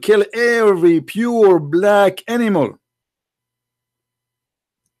بهيم, kill every pure black animal,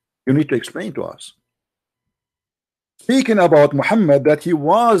 you need to explain to us. Speaking about Muhammad, that he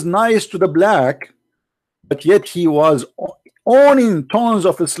was nice to the black, but yet he was owning tons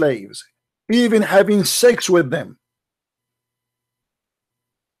of slaves, even having sex with them.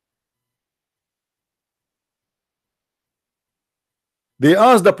 They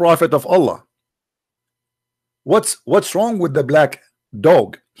asked the Prophet of Allah, what's wrong with the black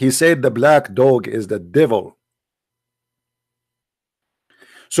dog? He said the black dog is the devil.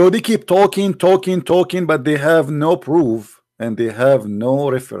 So they keep talking, but they have no proof and they have no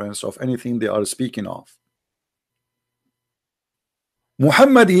reference of anything they are speaking of.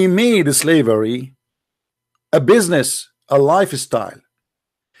 Muhammad, he made slavery a business, a lifestyle.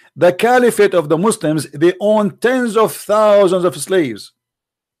 The caliphate of the Muslims, they own tens of thousands of slaves.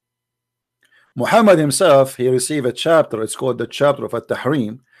 Muhammad himself, he received a chapter, it's called the chapter of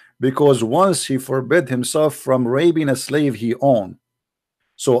At-Tahrim, because once he forbid himself from raping a slave he owned.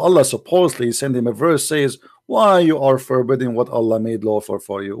 So Allah supposedly sent him a verse, says, why you are forbidding what Allah made lawful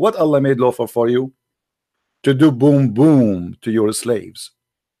for you? What Allah made lawful for you? To do boom boom to your slaves.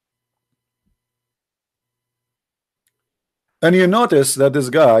 And you notice that this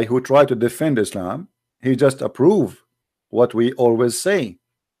guy who tried to defend Islam, he just approved what we always say.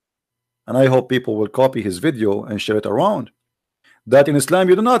 And I hope people will copy his video and share it around. That in Islam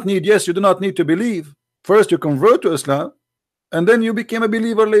you do not need, yes, you do not need to believe. First you convert to Islam, and then you became a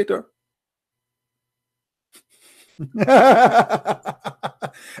believer later.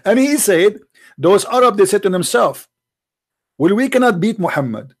 And he said, those Arab, they said to themselves, well, we cannot beat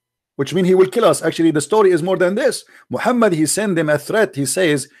Muhammad, which means he will kill us. Actually, the story is more than this. Muhammad, he sent them a threat. He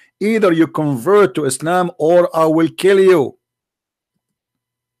says, either you convert to Islam or I will kill you.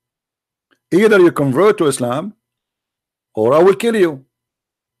 Either you convert to Islam or I will kill you.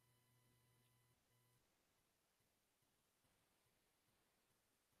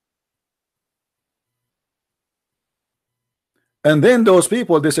 And then those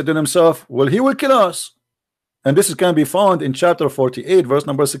people, they said to themselves, well, he will kill us. And this can be found in chapter 48, verse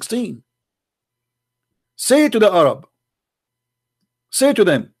number 16. Say to the Arab, say to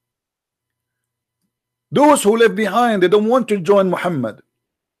them, those who left behind, they don't want to join Muhammad.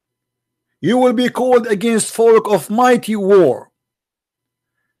 You will be called against folk of mighty war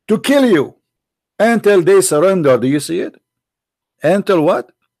to kill you until they surrender. Do you see it? Until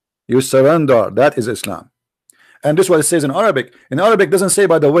what? You surrender. That is Islam. And this is what it says in Arabic. In Arabic, it doesn't say,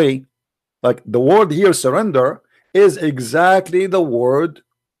 by the way, like the word here, surrender, is exactly the word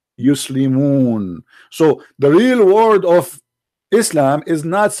yuslimun. So the real word of Islam is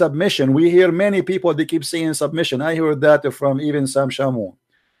not submission. We hear many people, they keep saying submission. I heard that from even Sam Shamoun,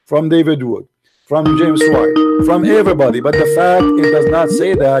 from David Wood, from James White, from everybody. But the fact, it does not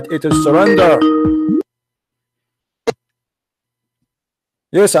say that. It is surrender.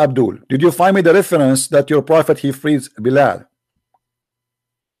 Yes, Abdul. Did you find me the reference that your prophet he frees Bilal?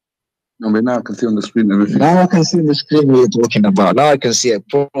 No, but now I can see on the screen everything. Now I can see on the screen what you're talking about. Now I can see it.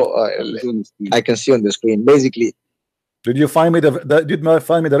 I can see on the screen. Basically, did you find me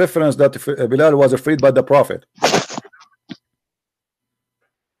the reference that Bilal was freed by the prophet?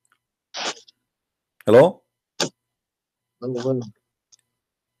 Hello?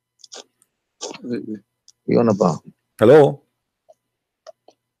 you on about? Hello?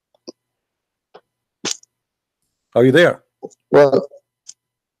 Are you there? Well,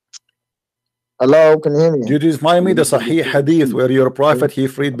 hello, can you hear me? Did you find me the Sahih Hadith where your prophet he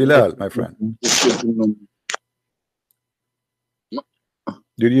freed Bilal, my friend?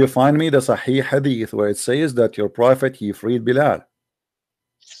 Did you find me the Sahih Hadith where it says that your prophet he freed Bilal?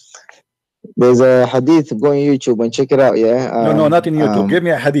 There's a hadith. Go on YouTube and check it out. Yeah. No, not in YouTube. Give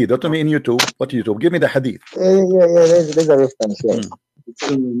me a hadith. Don't tell me in YouTube. What YouTube? Give me the hadith. Yeah. There's a reference. Yeah.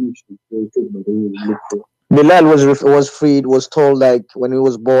 Bilal was freed, was told, like, when he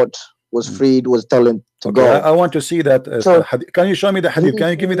was bought, was freed, was telling to Okay, go. I want to see that. So Can you show me the hadith? Can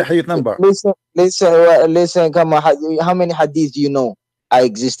you give me the hadith number? listen, come on. How many hadiths do you know I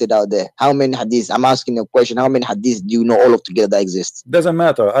existed out there? How many hadiths? I'm asking a question. How many hadiths do you know all of together that exist? Doesn't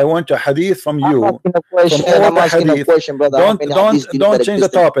matter. I want a hadith from you. I'm asking a question. From all I'm the asking hadith. a question, brother. How many hadiths do you know Don't that change the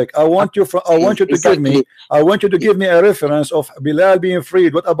existed? topic. I want you from. I want you to give me. I want you to give me a reference of Bilal being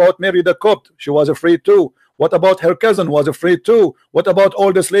freed. What about Mary the Copt? She was freed too. What about her cousin was freed too? What about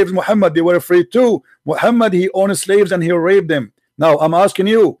all the slaves Muhammad? They were freed too. Muhammad, he owned slaves and he raped them. Now I'm asking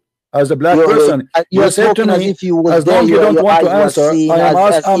you, as a black person, you said to me, as long as you don't want to answer,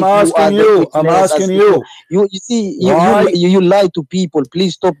 I'm asking you. I'm asking you. You see, you lie to people.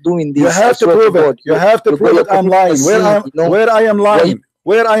 Please stop doing this. You have to prove it. You have to prove it. I'm lying. Where I am lying?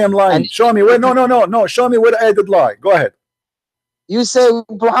 Where I am lying? Show me where. No. Show me where I did lie. Go ahead. You say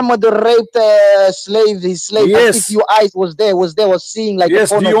Muhammad raped slaves, his slave. Yes. If your eyes was seeing like. Yes.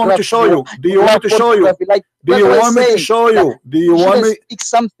 Do you want me to show you? Do you want me to show you? Like, do you want me to show you? Do you want me? Speak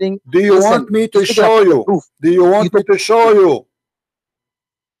something. Do you want me to show you? Do you want me to show you?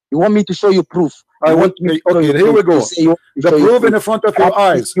 You want me to show you proof? I want. Okay, here we go. The proof in the front of your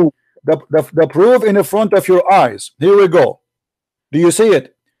eyes. The proof in the front of your eyes. Here we go. Do you see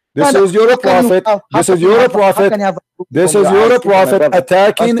it? This is your prophet. This is your prophet. This is your prophet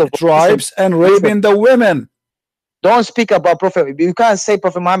attacking tribes and raping the women. Don't speak about prophet. You can't say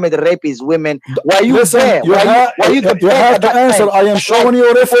Prophet Muhammad rape his women. Why you Listen, there? you have to answer. I am showing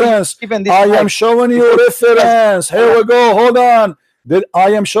you reference. I am showing you reference. Here we go. Hold on.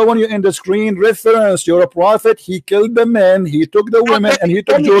 I am showing you in the screen reference. You're a prophet. He killed the men. He took the women, and he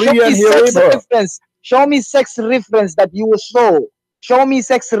took Juriya and he raped her. Show me sex reference that you saw. Show me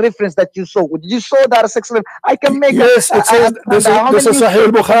sex reference that you saw. Did you show that sex reference? I can make. Yes, it says this is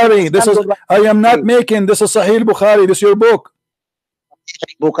Sahih Bukhari. This is. I am not making. This is Sahih Bukhari. This is your book.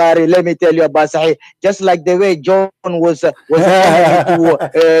 Bukhari. Let me tell you about Sahih. Just like the way John was. So Sahih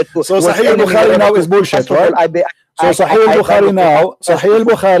Bukhari now is bullshit, right? So Sahih Bukhari now. Sahih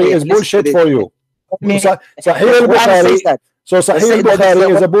Bukhari is bullshit for you. Sahih Bukhari. So Sahih Bukhari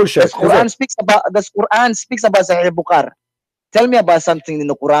is a bullshit. The Quran speaks about Sahih Bukhari. Tell me about something in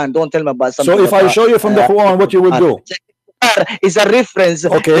the Quran. Don't tell me about something. So if I show you from the Quran, what you will do? Is a reference.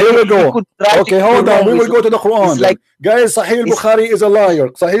 Okay, here we go. Okay, hold on. We will go to the Quran. Like, guys, Sahih Bukhari is a liar.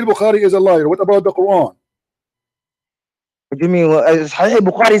 Sahih Bukhari is a liar. What about the Quran? What do you mean? Sahih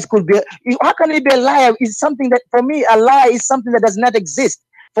Bukhari could be. How can he be a liar? It's something that, for me, a lie is something that does not exist.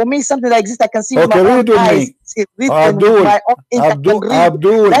 For me, something that exists, I can see with my own eyes. Abdul.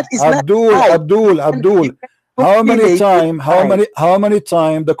 How many times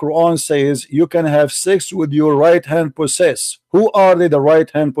the Quran says you can have sex with your right hand possess? Who are they, the right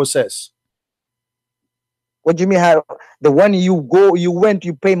hand possess? What do you mean? How the one you went,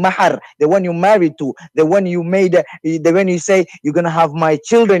 you pay mahar, the one you married to, the one you made, the one you say you're gonna have my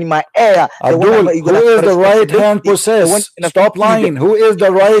children in my heir. Abdul, who is the right hand possess? Stop lying. Who is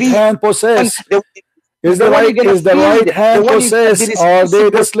the right hand possess? Is the right hand possessed? Are they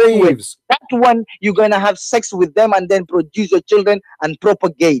the slaves? That one you're gonna have sex with them and then produce your children and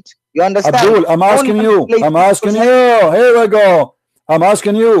propagate. You understand? Abdul, I'm asking you. I'm asking you. Here we go. I'm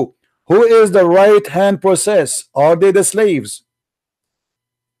asking you. Who is the right hand possessed? Are they the slaves?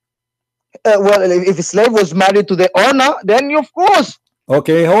 Well, if a slave was married to the owner, then of course.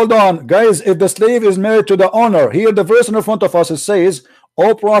 Okay, hold on, guys. If the slave is married to the owner, here the verse in front of us, it says,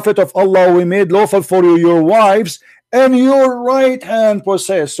 O Prophet of Allah, we made lawful for you your wives and your right hand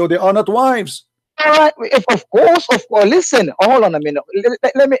possessed. So they are not wives. All right, of course. Listen, hold on a minute.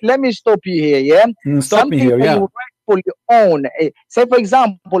 Let me stop you here. Yeah, stop me here. Yeah. You rightfully own. Say for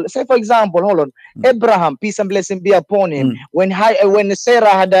example, hold on. Abraham, peace and blessing be upon him. When Sarah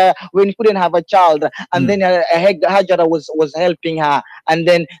had when he couldn't have a child, and then Hajar was helping her, and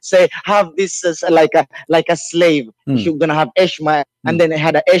then say have this like a slave. She's gonna have Ishmael, and then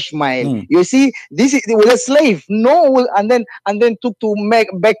had an Ishmael. You see, this was a slave. No, and then took to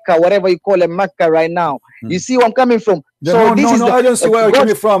Mecca, whatever you call it, Mecca right now. You see where I'm coming from? So I don't see where you're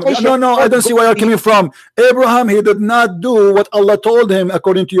coming from. No, I don't see where you're coming from. Abraham, he did not do what Allah told him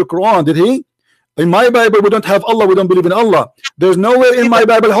according to your Quran, did he? In my Bible, we don't have Allah. We don't believe in Allah. There's nowhere in my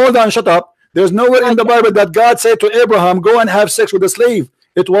Bible. Hold on, shut up. There's nowhere in the Bible that God said to Abraham, go and have sex with a slave.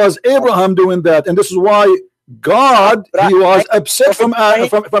 It was Abraham doing that, and this is why God, he was upset from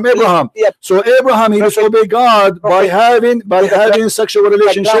Abraham. So Abraham, he disobeyed God by having sexual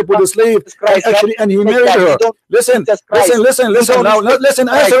relationship with a slave, and he married her. Listen. Now listen.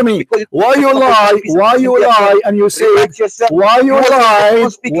 Answer me. Why you lie? Why you lie? And you say, why you lie?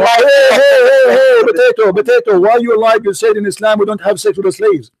 Hey, potato. Why you lie? You said in Islam we don't have sex with the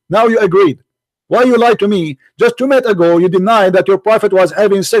slaves. Now you agreed. Why you lied to me? Just 2 minutes ago, you denied that your prophet was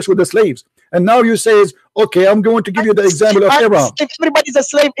having sex with the slaves. And now you say, okay, I'm going to give you the example of Abraham. If everybody's a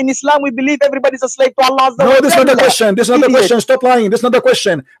slave in Islam, we believe everybody's a slave to Allah. No, this is not the question. This is not the question. Stop lying. This is not the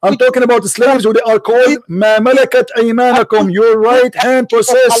question. I'm talking about the slaves who they are called Ma malakat aymanakum. Your right hand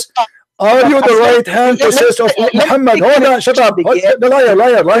possess. Are you the right hand possess of Muhammad? Hold on, shut up. The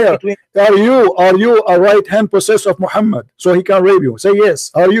liar. Are you a right hand possess of Muhammad? So he can rape you. Say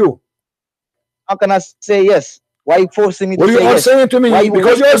yes. Are you? How can I say yes? Why are you forcing me to say yes? Well, you are saying to me,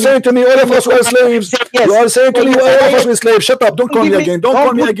 because you are saying to me all of us were slaves. You are saying to me all of us were slaves. Shut up. Don't call me again. Don't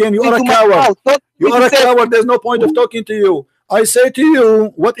call me again. You are a coward. You are a coward. There's no point of talking to you. I say to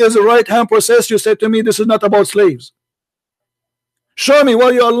you, what is the right hand process? You say to me, this is not about slaves. Show me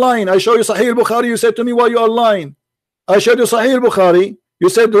why you are lying. I show you Sahih Bukhari. You said to me why you are lying. I showed you Sahih Bukhari. You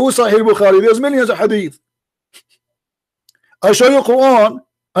said who Sahih Bukhari? There's millions of hadith. I show you Quran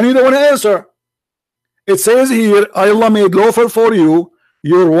and you don't want to answer. It says here, Allah made lawful for you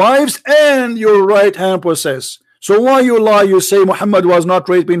your wives and your right hand possess. So why you lie? You say Muhammad was not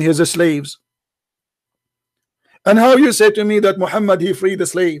raping his slaves. And how you say to me that Muhammad he freed the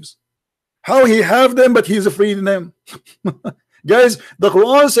slaves? How he have them but he's freeing them? Guys, the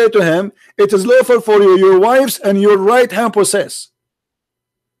Quran said to him, it is lawful for you your wives and your right hand possess.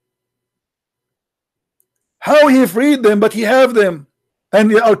 How he freed them but he have them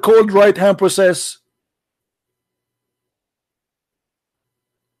and they are called right hand possess.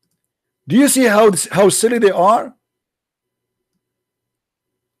 Do you see how silly they are?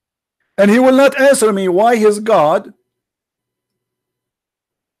 And he will not answer me why his God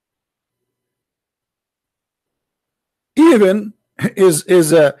even is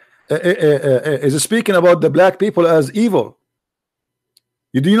speaking about the black people as evil.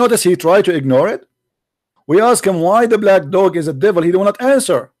 Do you notice he tried to ignore it? We ask him why the black dog is a devil. He will not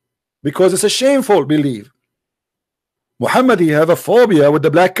answer because it's a shameful belief. Muhammad, he have a phobia with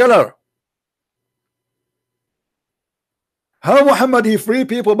the black color. How Muhammad he free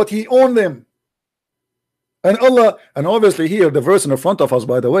people but he owned them? And Allah, and obviously here the verse in the front of us,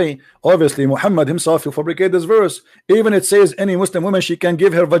 by the way, obviously Muhammad himself will fabricate this verse. Even it says any Muslim woman, she can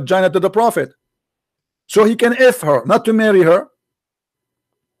give her vagina to the Prophet, so he can F her, not to marry her.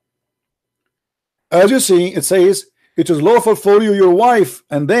 As you see, it says it is lawful for you your wife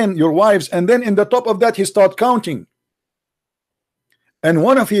and then your wives, and then in the top of that he start counting, and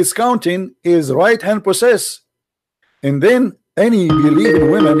one of his counting is right hand possess. And then any believing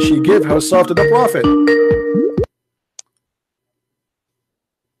woman, she gave herself to the Prophet.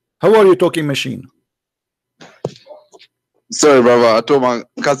 How are you talking, machine? Sorry, brother. I told my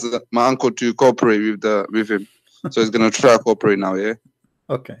cousin, my uncle, to cooperate with him, so he's gonna try to cooperate now. Yeah.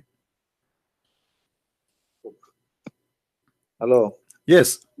 Okay. Hello.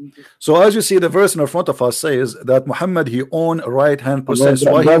 Yes. So as you see, the verse in front of us says that Muhammad he owned right hand possess.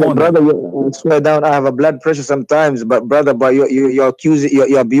 Why he owned brother, you swear down. I have a blood pressure sometimes, but brother, you're accusing,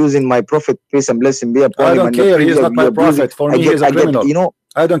 you're abusing my prophet. Peace and blessing be upon him. I don't care. He is not my prophet. For me, he is a criminal. You know,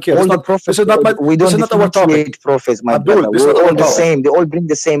 I don't care. All the prophets, this is not my. We don't this is not our topic. Prophets, my Abdul, brother. We're all the same. They all bring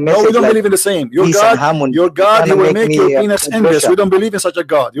the same message. No, we don't believe in the same. Your God, he will make your penis endless. We don't believe in such a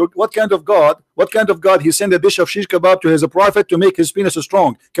God. What kind of God? What kind of God? He sent a dish of shish kebab to his prophet to make his penis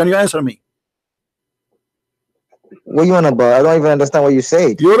strong. Can you answer me? What you on about? I don't even understand what you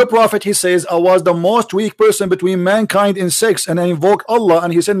say. You're the prophet. He says, I was the most weak person between mankind in sex, and I invoke Allah,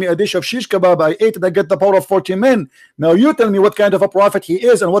 and he sent me a dish of shish kebab. I ate it. I get the power of 40 men. Now you tell me what kind of a prophet he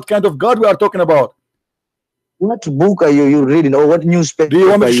is and what kind of God we are talking about. What book are you reading, or what newspaper? Do you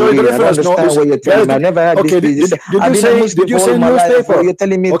want me to show you the reference? I don't understand what you're telling me. I never had okay, this. Did you say newspaper? You're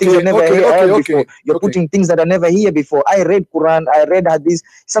telling me things I never heard before. You're putting things that I never hear before. I read Quran, I read Hadith.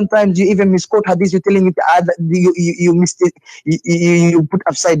 Sometimes you even misquote Hadith. You're telling me you missed it. You put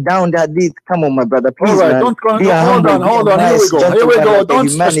upside down the Hadith. Come on, my brother, please. All right, man. Hold on. Here we go. Don't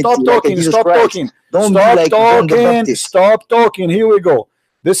stop talking. Stop talking. Here we go.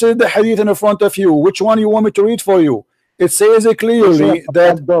 This is the hadith in front of you. Which one you want me to read for you? It says it clearly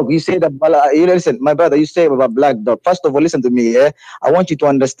that dog. You say that you listen, my brother. You say about black dog. First of all, listen to me. Yeah, I want you to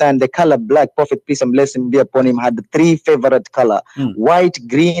understand the color black. Prophet peace and blessing be upon him had the three favorite color: white,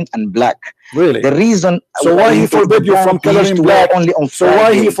 green, and black. Really? The reason. So why he forbid you from coloring black? Only on so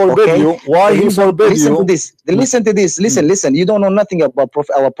why he forbid you? Why he forbid you? Listen to this. Listen to this. Listen. You don't know nothing about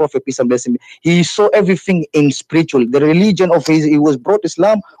our prophet, peace and blessing. He saw everything in spiritual. The religion of his, he was brought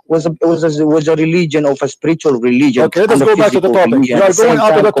Islam was a religion of a spiritual religion. Okay, let's go back to the topic. You are going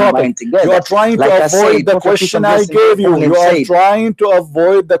out of the topic. You are trying to avoid the question I gave you. You are trying to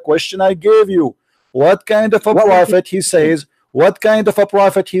avoid the question I gave you. What kind of a prophet he says? What kind of a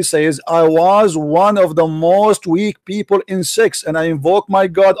prophet he says? I was one of the most weak people in 6, and I invoke my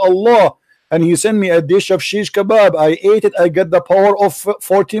God Allah, and he sent me a dish of shish kebab. I ate it. I get the power of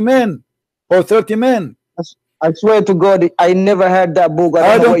 40 men or 30 men. I swear to God, I never heard that book.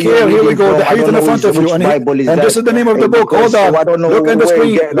 I don't care. Here we go. The hadith in front of you, and this is the name of the book. Hold on. Look at the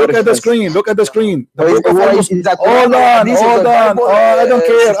screen. Look at the screen. Look at the screen. Hold on. Hold on. Oh, I don't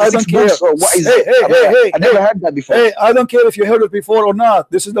care. I don't care. Hey. I never heard that before. Hey, I don't care if you heard it before or not.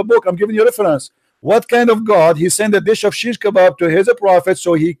 This is the book. I'm giving you reference. What kind of God? He sent a dish of shish kebab to his prophet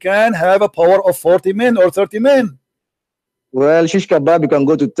so he can have a power of 40 men or 30 men. Well, shish kebab, you can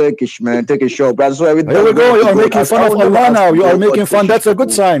go to Turkish, man. Turkish shop. That's why here we go. You are making fun of Allah now. You are making fun. That's a good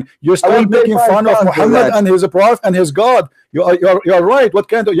sign. You start making fun of Muhammad and his prophet and his God. You are right. What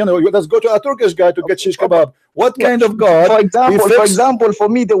kind of, let's go to a Turkish guy to get shish kebab. What kind of God? For example, for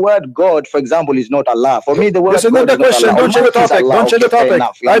me, the word God, for example, is not Allah. For me, the word this is not the question. Don't change the topic. Don't change the topic.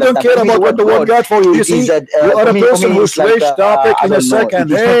 I don't care about what the word God for you. You see, you are a person who switched topic in a second.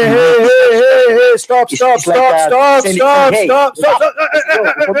 Hey, stop.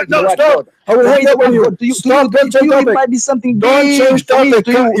 I will hang up on you. Stop. Don't change topic. Don't change topic.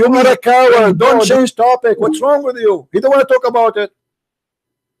 You are a coward. Don't change topic. What's wrong with you? He don't want to talk about it.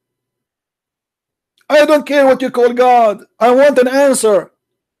 I don't care what you call God. I want an answer.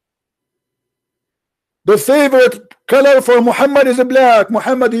 The favorite color for Muhammad is black.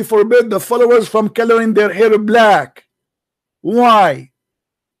 Muhammad, he forbid the followers from coloring their hair black. Why?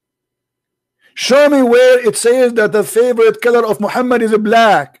 Show me where it says that the favorite color of Muhammad is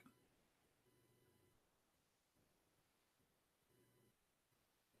black.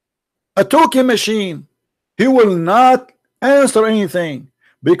 A talking machine. He will not answer anything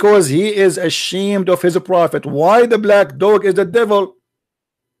because he is ashamed of his prophet. Why the black dog is the devil?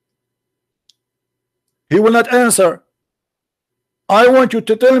 He will not answer. I want you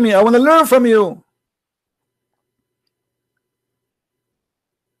to tell me. I want to learn from you.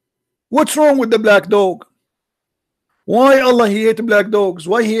 What's wrong with the black dog? Why Allah he hate black dogs?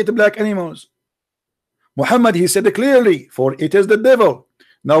 Why he hate black animals? Muhammad, he said clearly, for it is the devil.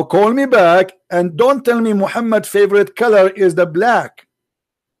 Now call me back and don't tell me Muhammad's favorite color is the black.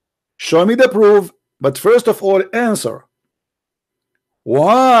 Show me the proof, but first of all answer.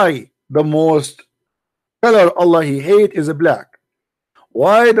 Why the most color Allah he hate is a black?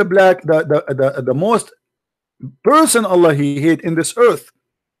 Why the black, the most person Allah he hate in this earth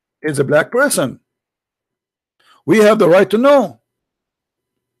is a black person? We have the right to know.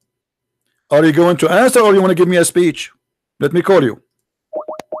 Are you going to answer or you want to give me a speech? Let me call you.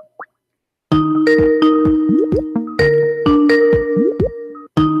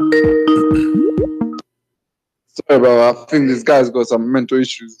 Sorry, bro. I think this guy's got some mental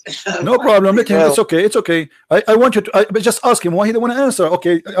issues. No problem. Let him. It's okay. It's okay. I want you to but just ask him why he don't want to answer.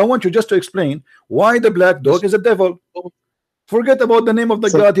 Okay. I want you just to explain why the black dog is a devil. Forget about the name of the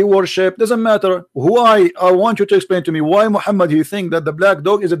God he worship. Doesn't matter. Why? I want you to explain to me why Muhammad you think that the black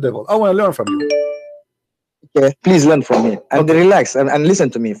dog is a devil. I want to learn from you. Okay, please learn from me and relax and listen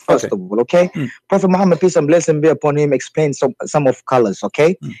to me first of all. Okay, Prophet Muhammad, peace and blessing be upon him, explains some of colors.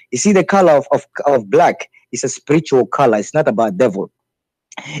 Okay, you see the color of black is a spiritual color. It's not about devil.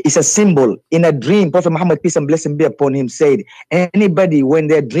 It's a symbol. In a dream, Prophet Muhammad, peace and blessing be upon him, said, anybody when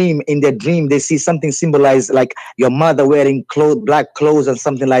they dream, in their dream, they see something symbolized like your mother wearing black clothes and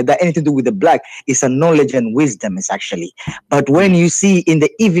something like that, anything to do with the black, is a knowledge and wisdom, it's actually. But when you see in the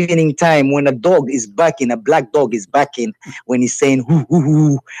evening time, when a dog is barking, a black dog is barking, when he's saying, hoo, hoo,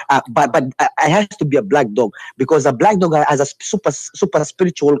 hoo, but it has to be a black dog, because a black dog has a super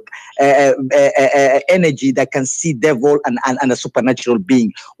spiritual energy that can see devil and a supernatural being.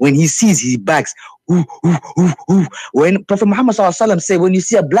 When he sees, he backs. Ooh, ooh, ooh, ooh. When Prophet Muhammad said, when you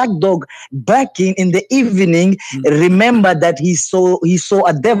see a black dog barking in the evening, remember that he saw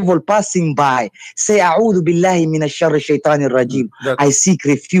a devil passing by. Say, "A'udhu billahi minash sharri shaitanir rajim." I seek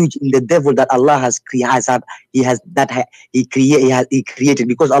refuge in the devil that Allah has created,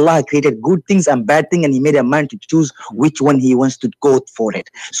 because Allah created good things and bad things, and He made a man to choose which one he wants to go for it.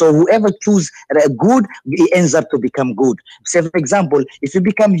 So whoever chooses good, he ends up to become good. Say, for example, if you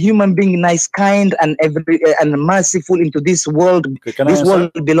become human being, nice, kind, and merciful into this world. Okay, This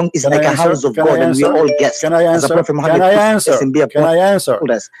world belongs is like a house of God, and we are all guests. Can I As a answer? Prophet Muhammad, Can I answer? Can I answer?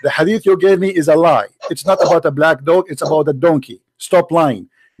 us. The hadith you gave me is a lie. It's not about a black dog, it's about a donkey. Stop lying.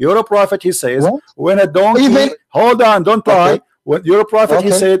 You're a prophet, he says, What? when a donkey, Even- hold on, don't lie. Okay. When you're a prophet, he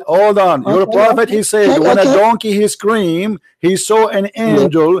Okay. said, hold on. You're a Okay, prophet, he said, okay, when a okay. donkey he screamed, he saw an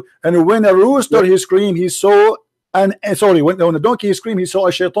angel, and when a rooster he screamed, he saw an sorry, when a donkey he screamed, he saw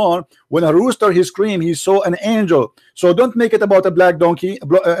a shaitan. When a rooster he screamed, he saw an angel. So don't make it about a black donkey,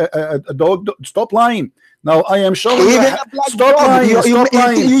 a dog. Stop lying. Now I am showing you. Even a black Stop dog, lying. Stop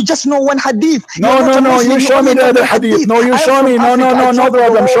lying. you just know one hadith. No, You're not no, a no. Muslim, You show only me the know other one hadith. No, you I'm show from me. No, no, Africa. no, I no travel the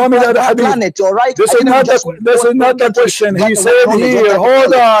problem. Show whole me the other hadith. planet, all right? This I is didn't not just the. This is not the country. question. He Got said knowledge, here. what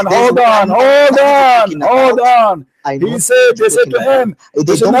Hold on. There's Hold on. one Hold on. talking Hold about. on. I know He what said. you're They said to talking about. him. The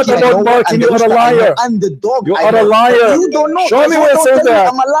This is not donkey I know, about barking. and You the are a rooster I know, liar. and the dog You I are a know. liar. But you don't know. Show me where it Don't says tell me that.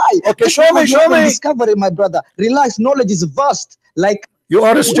 I'm a lie. Okay, Just show me. because you Show haven't me. discovered it, my brother. Relax. Knowledge is vast. Like You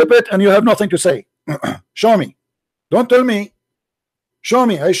are stupid and you have nothing to say. Show me. Don't tell me. Show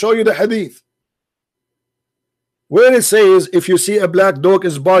me. I show you the hadith where it says if you see a black dog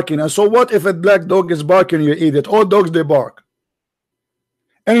is barking. And so what if a black dog is barking, you idiot? All dogs they bark.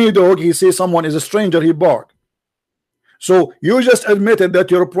 Any dog he sees someone is a stranger, he bark. So you just admitted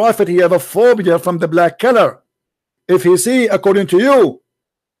that your prophet he have a phobia from the black color. If he see, according to you,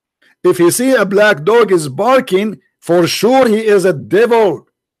 if he see a black dog is barking, for sure he is a devil.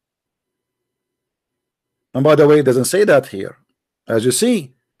 And by the way, it doesn't say that here. As you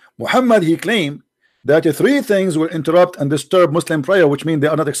see, Muhammad he claimed that three things will interrupt and disturb Muslim prayer, which means they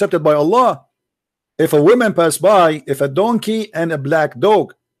are not accepted by Allah. If a woman pass by, if a donkey and a black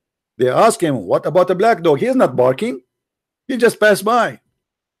dog, they ask him, what about a black dog? He is not barking, he just passed by.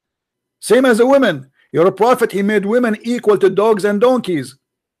 Same as a woman. You're a prophet, he made women equal to dogs and donkeys.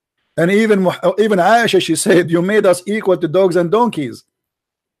 And even Aisha, she said, you made us equal to dogs and donkeys.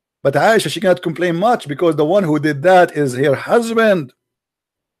 But Aisha, she cannot complain much because the one who did that is her husband.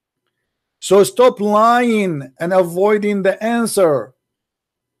 So stop lying and avoiding the answer.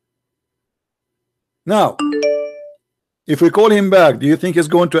 Now, if we call him back, do you think he's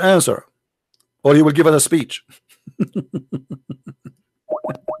going to answer? Or he will give us a speech?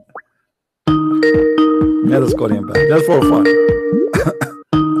 Yeah, let's call him back. Just for fun.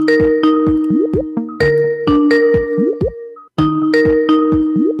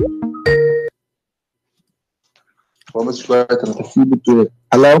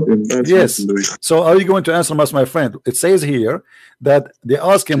 Hello? Yes. So are you going to answer us, my friend? It says here that they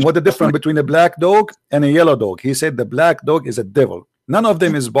ask him what the difference between a black dog and a yellow dog. He said the black dog is a devil. None of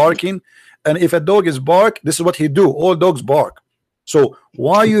them is barking. And if a dog is bark, this is what he do. All dogs bark. So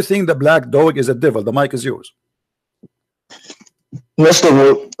why you think the black dog is a devil? The mic is yours. First of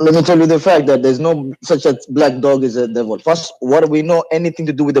all, let me tell you the fact that there's no such a black dog is a devil. First, what we know anything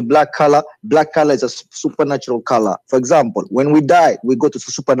to do with the black color is a supernatural color. For example, when we die, we go to the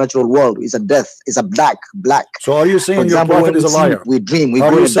supernatural world. It's a death. It's a black. So are you saying For your example, prophet when is a we liar? sleep, we dream. We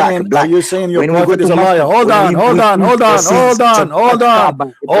Are go you in saying? black. Are you saying your When we go prophet is to a liar? Mecca, Hold when on, we hold on, put hold the on, sins, hold on, so hold on, Kaaba,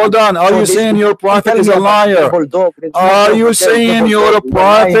 hold on. Are so you this- saying your don't prophet tell is me a about liar? devil dog. There's no Are devil you saying devil your dog. You are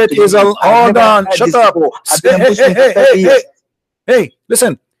lying prophet to is a? me. I've Hold never on, heard shut this up. before. I've been a Hey, Muslim for hey, 30 hey, years. hey,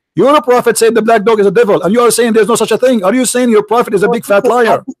 listen. Your prophet said the black dog is a devil, and you are saying there's no such a thing. Are you saying your prophet is a big fat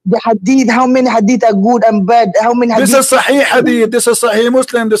liar? The hadith, how many hadith are good and bad? How many hadith? This is Sahih Hadith. This is Sahih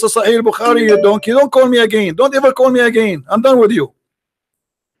Muslim. This is Sahih Bukhari. You donkey. Don't call me again. Don't ever call me again. I'm done with you.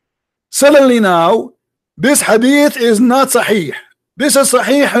 Suddenly now, this hadith is not Sahih. This is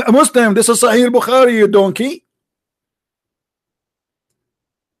Sahih Muslim. This is Sahih Bukhari. You donkey.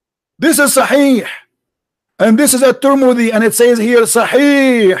 This is Sahih. And this is a Tirmidhi, and it says here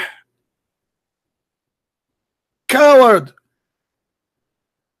Sahih. Coward.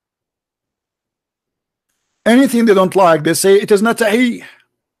 Anything they don't like, they say it is not Sahih.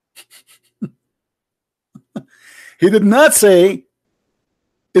 He did not say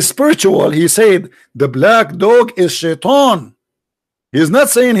it's spiritual. He said the black dog is shaitan. He's not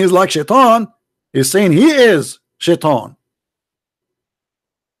saying he's like shaitan. He's saying he is shaitan.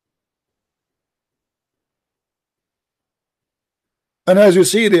 And as you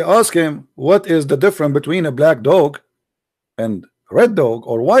see, they ask him, what is the difference between a black dog and red dog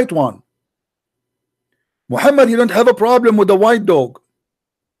or white one? Muhammad, he don't have a problem with the white dog.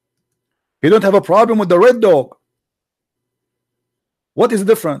 He don't have a problem with the red dog. What is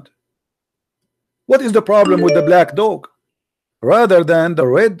different? What is the problem with the black dog rather than the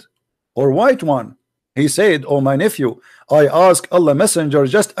red or white one? He said, oh my nephew, I ask Allah messenger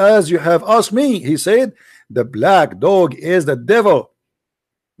just as you have asked me. He said the black dog is the devil.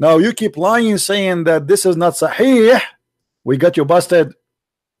 Now you keep lying, saying that this is not Sahih. We got you busted.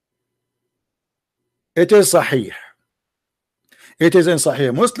 It is Sahih. It is in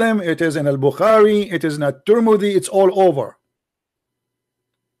Sahih Muslim. It is in Al-Bukhari. It is in At-Tirmidhi. It's all over.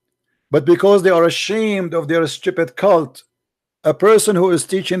 But because they are ashamed of their stupid cult, a person who is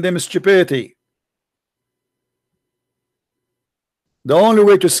teaching them stupidity, the only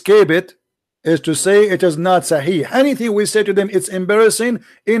way to escape it is to say it is not Sahih. Anything we say to them, it's embarrassing.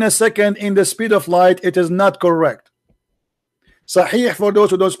 In a second, in the speed of light, it is not correct. Sahih, for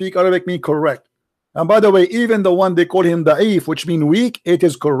those who don't speak Arabic, mean correct. And by the way, even the one they call him da'if, which mean weak, it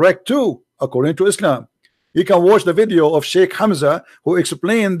is correct too, according to Islam. You can watch the video of Sheikh Hamza, who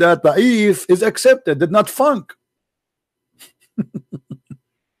explained that da'if is accepted, did not funk.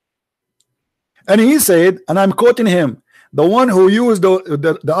 And he said, and I'm quoting him, the one who used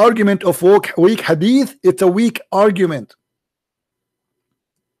the argument of weak hadith, it's a weak argument.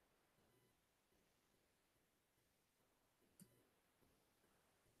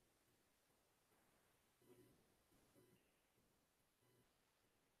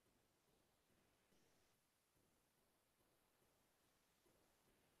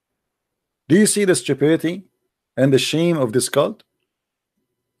 Do you see the stupidity and the shame of this cult?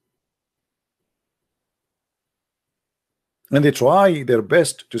 And they try their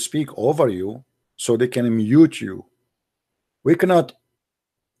best to speak over you so they can mute you. We cannot,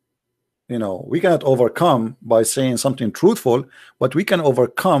 we cannot overcome by saying something truthful, but we can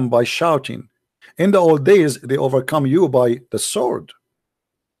overcome by shouting. In the old days, they overcome you by the sword,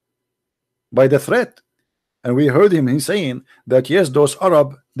 by the threat. And we heard him saying that yes, those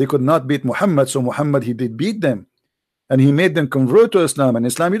Arab, they could not beat Muhammad, so Muhammad, he did beat them, and he made them convert to Islam. And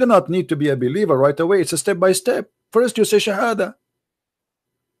Islam, you do not need to be a believer right away. It's a step by step. First you say Shahada.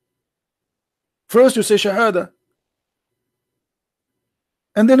 First you say Shahada,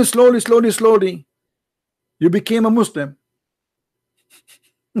 and then slowly you became a Muslim.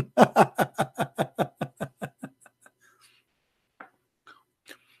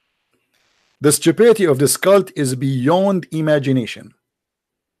 The stupidity of this cult is beyond imagination.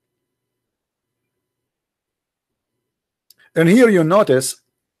 And here you notice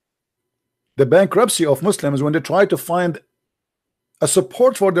the bankruptcy of Muslims when they try to find a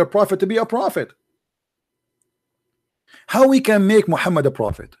support for their prophet to be a prophet. How we can make Muhammad a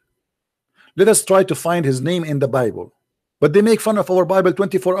prophet? Let us try to find his name in the Bible. But they make fun of our Bible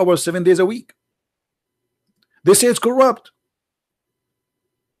 24 hours, 7 days a week. They say it's corrupt.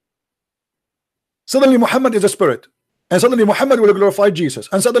 Suddenly Muhammad is a spirit, and suddenly Muhammad will glorify Jesus,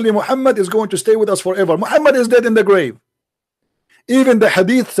 and suddenly Muhammad is going to stay with us forever. Muhammad is dead in the grave. Even the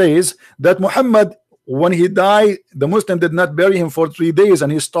hadith says that Muhammad, when he died, the Muslim did not bury him for 3 days,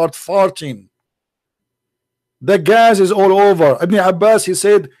 and he started farting. The gas is all over. Ibn Abbas, he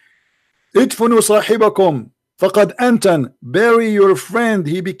said, idfunu sahibakum faqad antan, bury your friend,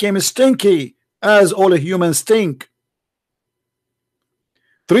 he became stinky as all humans stink.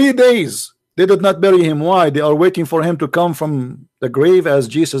 3 days they did not bury him. Why? They are waiting for him to come from the grave as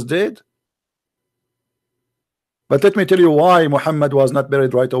Jesus did. But let me tell you why Muhammad was not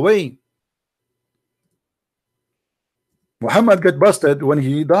buried right away. Muhammad got busted when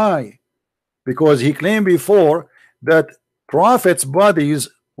he died, because he claimed before that prophets' bodies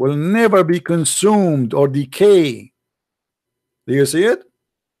will never be consumed or decay. Do you see it?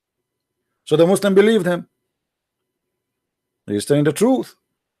 So the Muslim believed him. He's telling the truth.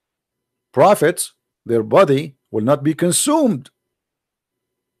 Prophets, their body will not be consumed.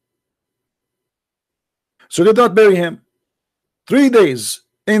 So they did not bury him. 3 days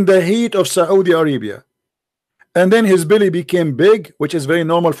in the heat of Saudi Arabia. And then his belly became big, which is very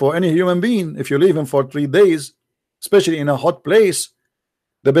normal for any human being. If you leave him for 3 days, especially in a hot place,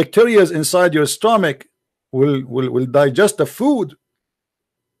 the bacteria inside your stomach will digest the food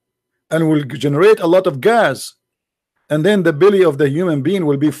and will generate a lot of gas. And then the belly of the human being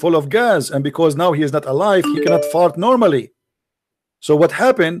will be full of gas. And because now he is not alive, he cannot fart normally. So what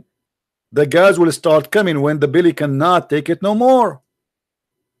happened? The gas will start coming when the belly cannot take it no more.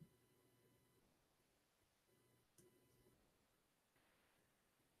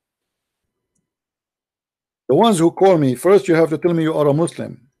 The ones who call me, first you have to tell me you are a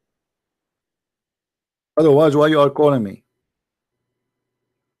Muslim. Otherwise, why you are calling me?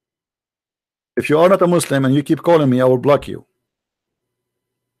 If you are not a Muslim and you keep calling me, I will block you.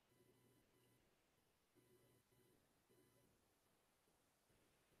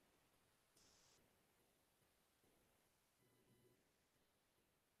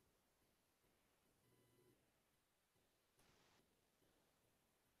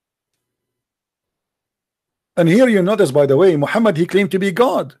 And here you notice, by the way, Muhammad, he claimed to be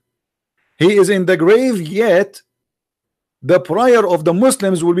God. He is in the grave, yet the prayer of the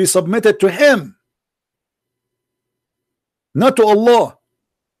Muslims will be submitted to him, not to Allah.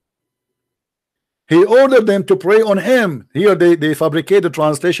 He ordered them to pray on him. Here they fabricate the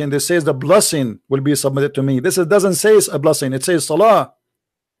translation. They says the blessing will be submitted to me. This doesn't say a blessing, it says salah.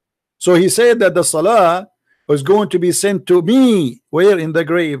 So he said that the salah was going to be sent to me. Where? In the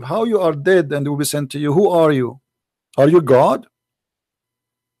grave. How you are dead and it will be sent to you? Who are you? Are you God?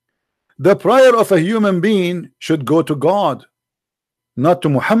 The prayer of a human being should go to God, not to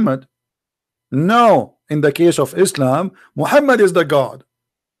Muhammad. No, in the case of Islam, Muhammad is the God.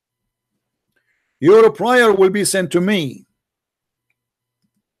 Your prayer will be sent to me.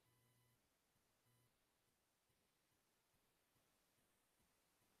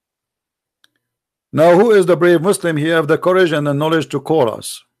 Now, who is the brave Muslim? He have the courage and the knowledge to call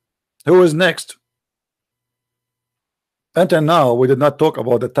us. Who is next? Until now, we did not talk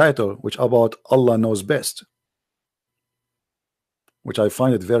about the title, which about Allah knows best, which I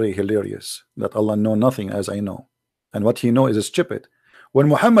find it very hilarious that Allah know nothing as I know, and what he know is stupid. When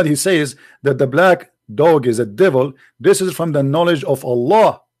Muhammad he says that the black dog is a devil, this is from the knowledge of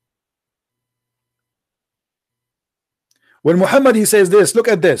Allah. When Muhammad he says this, look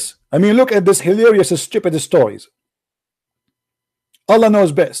at this. I mean, look at this hilarious, stupid stories. Allah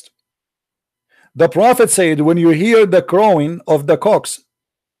knows best. The Prophet said, when you hear the crowing of the cocks,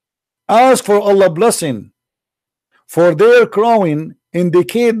 ask for Allah blessing, for their crowing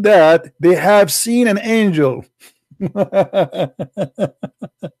indicate that they have seen an angel.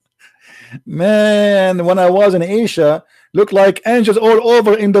 Man, when I was in Asia, looked like angels all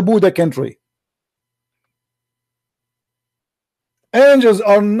over in the Buddha country. Angels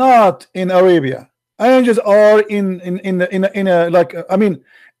are not in Arabia. Angels are in a like, I mean,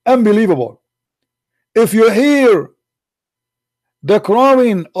 unbelievable. If you hear the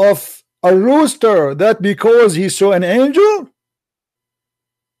crowing of a rooster, that because he saw an angel,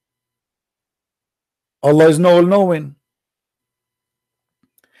 Allah is all-knowing.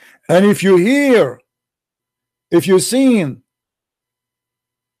 And if you seen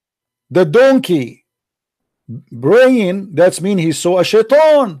the donkey braying, that's mean he saw a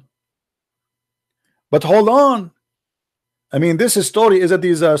shaitan. But hold on, I mean, this story is a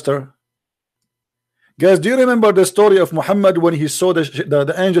disaster. Guys, do you remember the story of Muhammad when he saw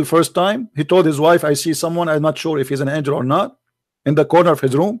the angel first time? He told his wife, I see someone, I'm not sure if he's an angel or not, in the corner of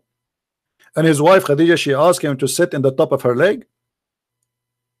his room. And his wife Khadija, she asked him to sit in the top of her leg,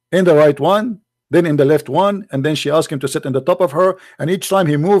 in the right one, then in the left one, and then she asked him to sit in the top of her, and each time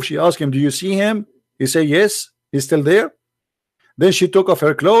he moved, she asked him, do you see him? He said yes, he's still there. Then she took off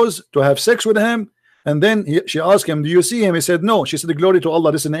her clothes to have sex with him, and then she asked him, do you see him? He said no. She said, glory to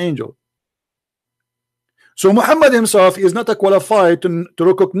Allah, this is an angel. So Muhammad himself is not qualified to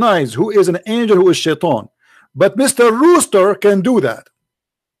recognize who is an angel, who is shaitan, but Mr. Rooster can do that.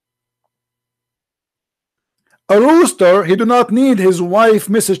 A rooster, he do not need his wife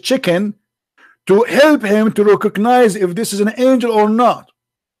Mrs. Chicken to help him to recognize if this is an angel or not.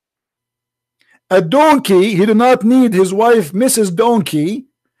 A donkey, he do not need his wife Mrs. Donkey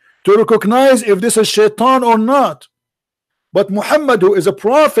to recognize if this is shaitan or not. But Muhammad, who is a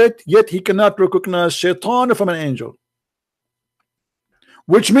prophet, yet he cannot recognize shaitan from an angel,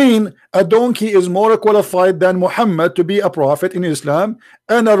 which means a donkey is more qualified than Muhammad to be a prophet in Islam,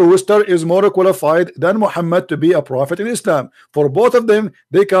 and a rooster is more qualified than Muhammad to be a prophet in Islam. For both of them,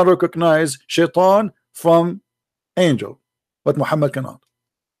 they can recognize shaitan from angel, but Muhammad cannot.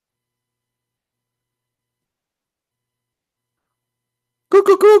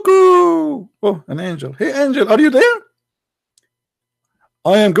 Cuckoo, cuckoo. Oh, an angel. Hey, angel, are you there?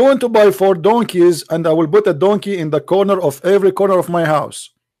 I am going to buy 4 donkeys, and I will put a donkey in the corner of every corner of my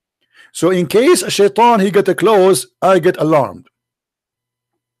house. So in case a shaitan he get close, I get alarmed.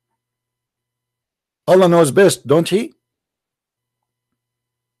 Allah knows best, don't he?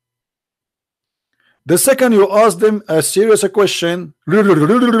 The second you ask them a serious question,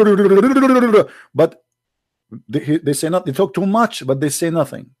 but they say not. They talk too much, but they say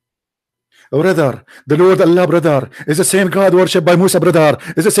nothing. Brother, the Lord Allah, brother, is the same God worshipped by Musa, brother.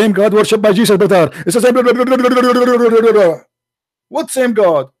 Is the same God worshipped by Jesus, brother. It's the same. What same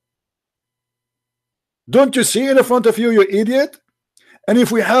God? Don't you see in front of you, you idiot? And if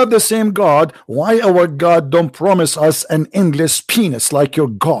we have the same God, why our God don't promise us an endless penis like your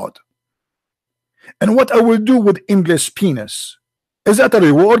God? And what I will do with endless penis? Is that a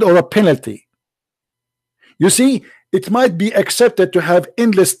reward or a penalty? You see, it might be accepted to have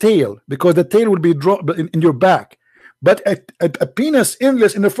endless tail because the tail will be dropped in your back, but a penis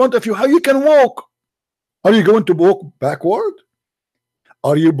endless in the front of you, how you can walk? Are you going to walk backward?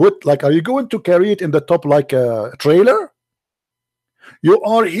 Are you going to carry it in the top like a trailer? You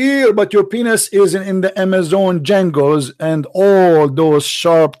are here, but your penis is in the Amazon jungles, and all those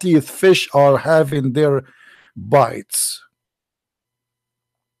sharp teeth fish are having their bites.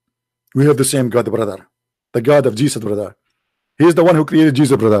 We have the same God, brother. The God of Jesus, brother. He's the one who created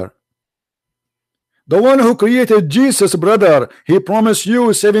Jesus, brother. The one who created Jesus, brother. He promised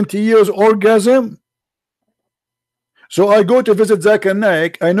you 70 years orgasm. So I go to visit Zach and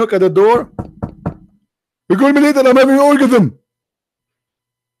Naik. I knock at the door. You're going to believe that I'm having an orgasm.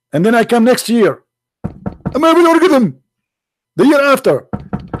 And then I come next year. I'm having an orgasm. The year after.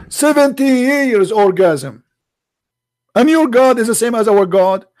 70 years orgasm. And your God is the same as our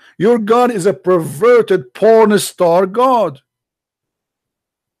God. Your God is a perverted porn star God.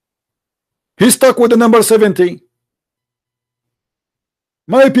 He's stuck with the number 70.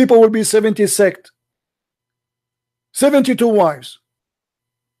 My people will be 70 sect. 72 wives.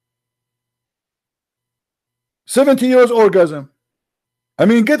 70 years orgasm. I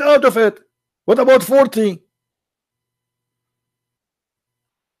mean, get out of it. What about 40?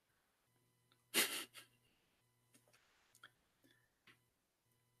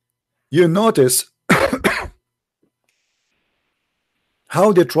 You notice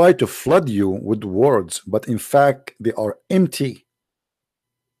how they try to flood you with words, but in fact they are empty.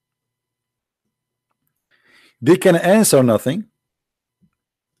 They can answer nothing.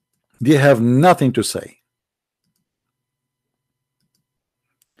 They have nothing to say.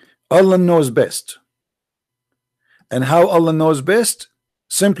 Allah knows best. And how Allah knows best?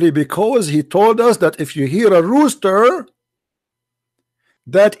 Simply because He told us that if you hear a rooster,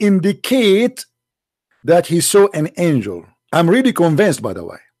 that indicate that He saw an angel. I'm really convinced, by the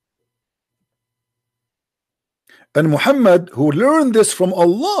way. And Muhammad, who learned this from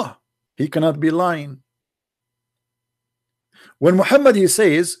Allah, he cannot be lying. When Muhammad he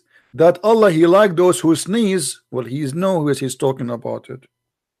says that Allah he liked those who sneeze, well, he's he's talking about it.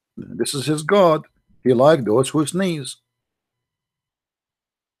 This is his God. He liked those who sneeze.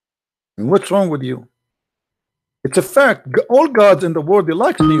 And what's wrong with you? It's a fact. All gods in the world, they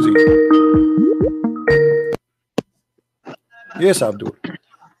like sneezing. Yes, Abdul.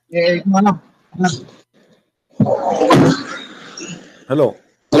 Hello.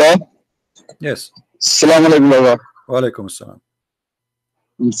 Hello? Yes. Assalamu alaikum, brother. Wa alaikum assalam.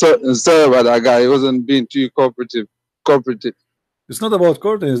 I'm sorry about that guy. He wasn't being too cooperative. It's not about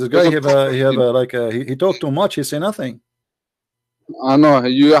courting. The guy he talked too much. He say nothing. I know.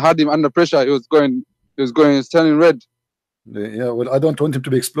 You had him under pressure. He was turning red. Yeah, well, I don't want him to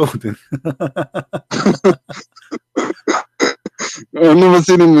be exploding. I've never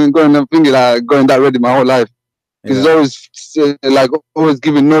seen him going that red in my whole life. He's always always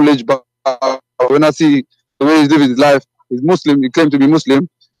giving knowledge, but when I see the way he's living his life, he's Muslim. He claims to be Muslim.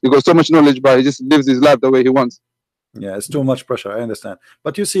 He got so much knowledge, but he just lives his life the way he wants. Yeah, it's too much pressure. I understand,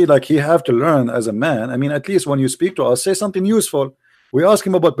 but you see, like he have to learn as a man. I mean, at least when you speak to us, say something useful. We ask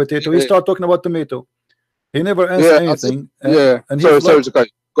him about potato. He start talking about tomato. He never answer anything. And sorry,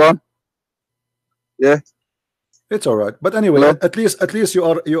 go on. Yeah. It's all right, but anyway, at least you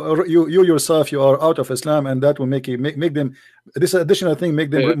yourself, you are out of Islam, and that will make them this additional thing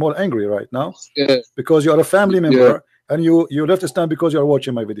make them more angry right now. Yeah. Because you are a family member and you left Islam because you are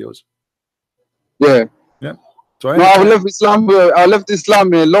watching my videos. Yeah. Yeah. So I left Islam. I left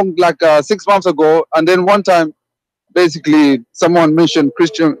Islam long 6 months ago, and then one time, basically, someone mentioned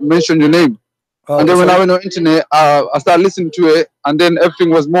your name, and then when I went on internet, I started listening to it, and then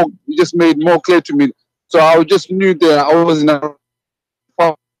everything was just made more clear to me. So I just knew that I was in a.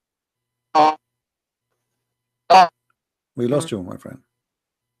 We lost you, my friend.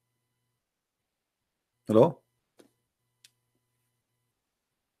 Hello?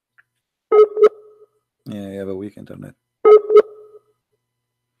 Yeah, you have a weak internet.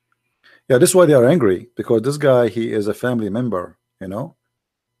 Yeah, this is why they are angry, because this guy, he is a family member, you know.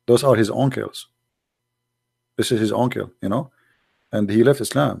 Those are his uncles. This is his uncle, you know, and he left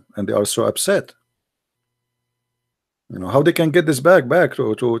Islam, and they are so upset. You know how they can get this back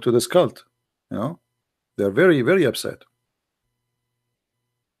to this cult. You know, they're very, very upset.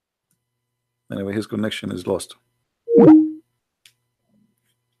 Anyway, his connection is lost,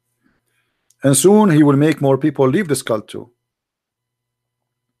 and soon he will make more people leave this cult too.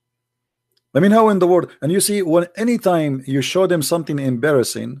 I mean, how in the world? And you see, when anytime you show them something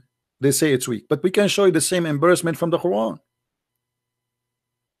embarrassing, they say it's weak. But we can show you the same embarrassment from the Quran.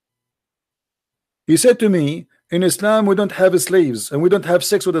 He said to me, in Islam we don't have slaves and we don't have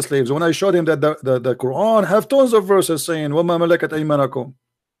sex with the slaves. When I showed him that the Quran have tons of verses saying وَمَا مَلَكَتْ أَيْمَانَكُمْ,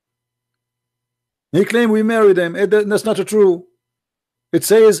 He claimed we married them. That's not true. It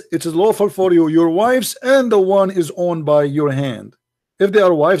says it is lawful for you, your wives, and the one is owned by your hand. If they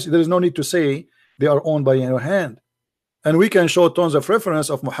are wives, there is no need to say they are owned by your hand. And we can show tons of reference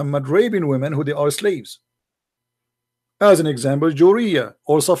of Muhammad raping women who they are slaves. As an example, Juriya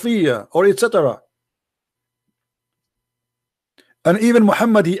or Safiya or etc. And even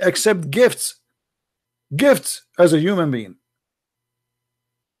Muhammad, he accept gifts as a human being.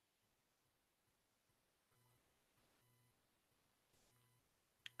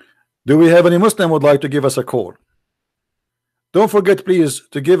 Do we have any Muslim would like to give us a call? Don't forget please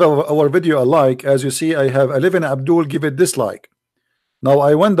to give our video a like. As you see, I have 11 Abdul give it dislike. Now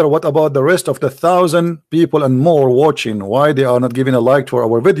I wonder what about the rest of the 1,000 people and more watching, why they are not giving a like to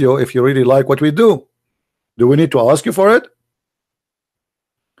our video. If you really like what we do we need to ask you for it?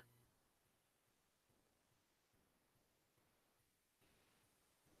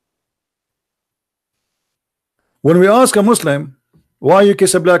 When we ask a Muslim why you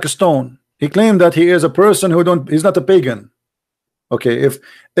kiss a black stone, he claimed that he is a person who he's not a pagan. Okay,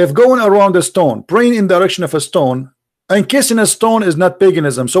 if going around a stone, praying in direction of a stone and kissing a stone is not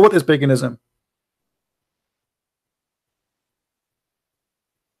paganism, so what is paganism?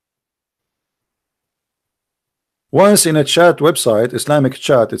 Once in a chat website, Islamic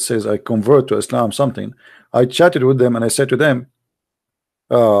chat, it says I convert to Islam something. I chatted with them and I said to them,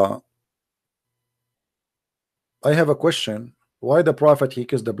 I have a question. Why the Prophet he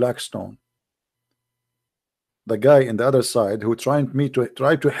kissed the black stone? The guy in the other side who tried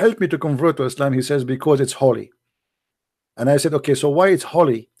to help me to convert to Islam, he says because it's holy. And I said, okay, so why it's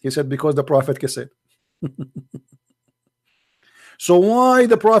holy? He said because the Prophet kissed it. So why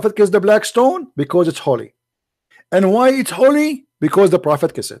the Prophet kissed the black stone? Because it's holy. And why it's holy? Because the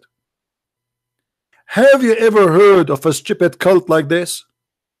Prophet kissed it. Have you ever heard of a stupid cult like this?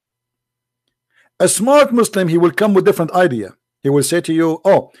 A smart Muslim, he will come with different idea. He will say to you,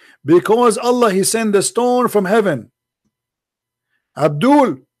 oh, because Allah he sent the stone from heaven.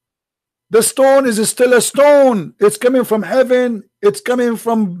 Abdul, the stone is still a stone. It's coming from heaven. It's coming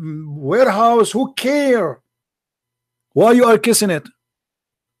from warehouse. Who care? Why you are kissing it?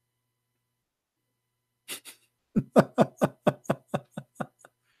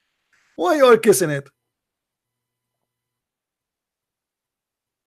 Why you are kissing it?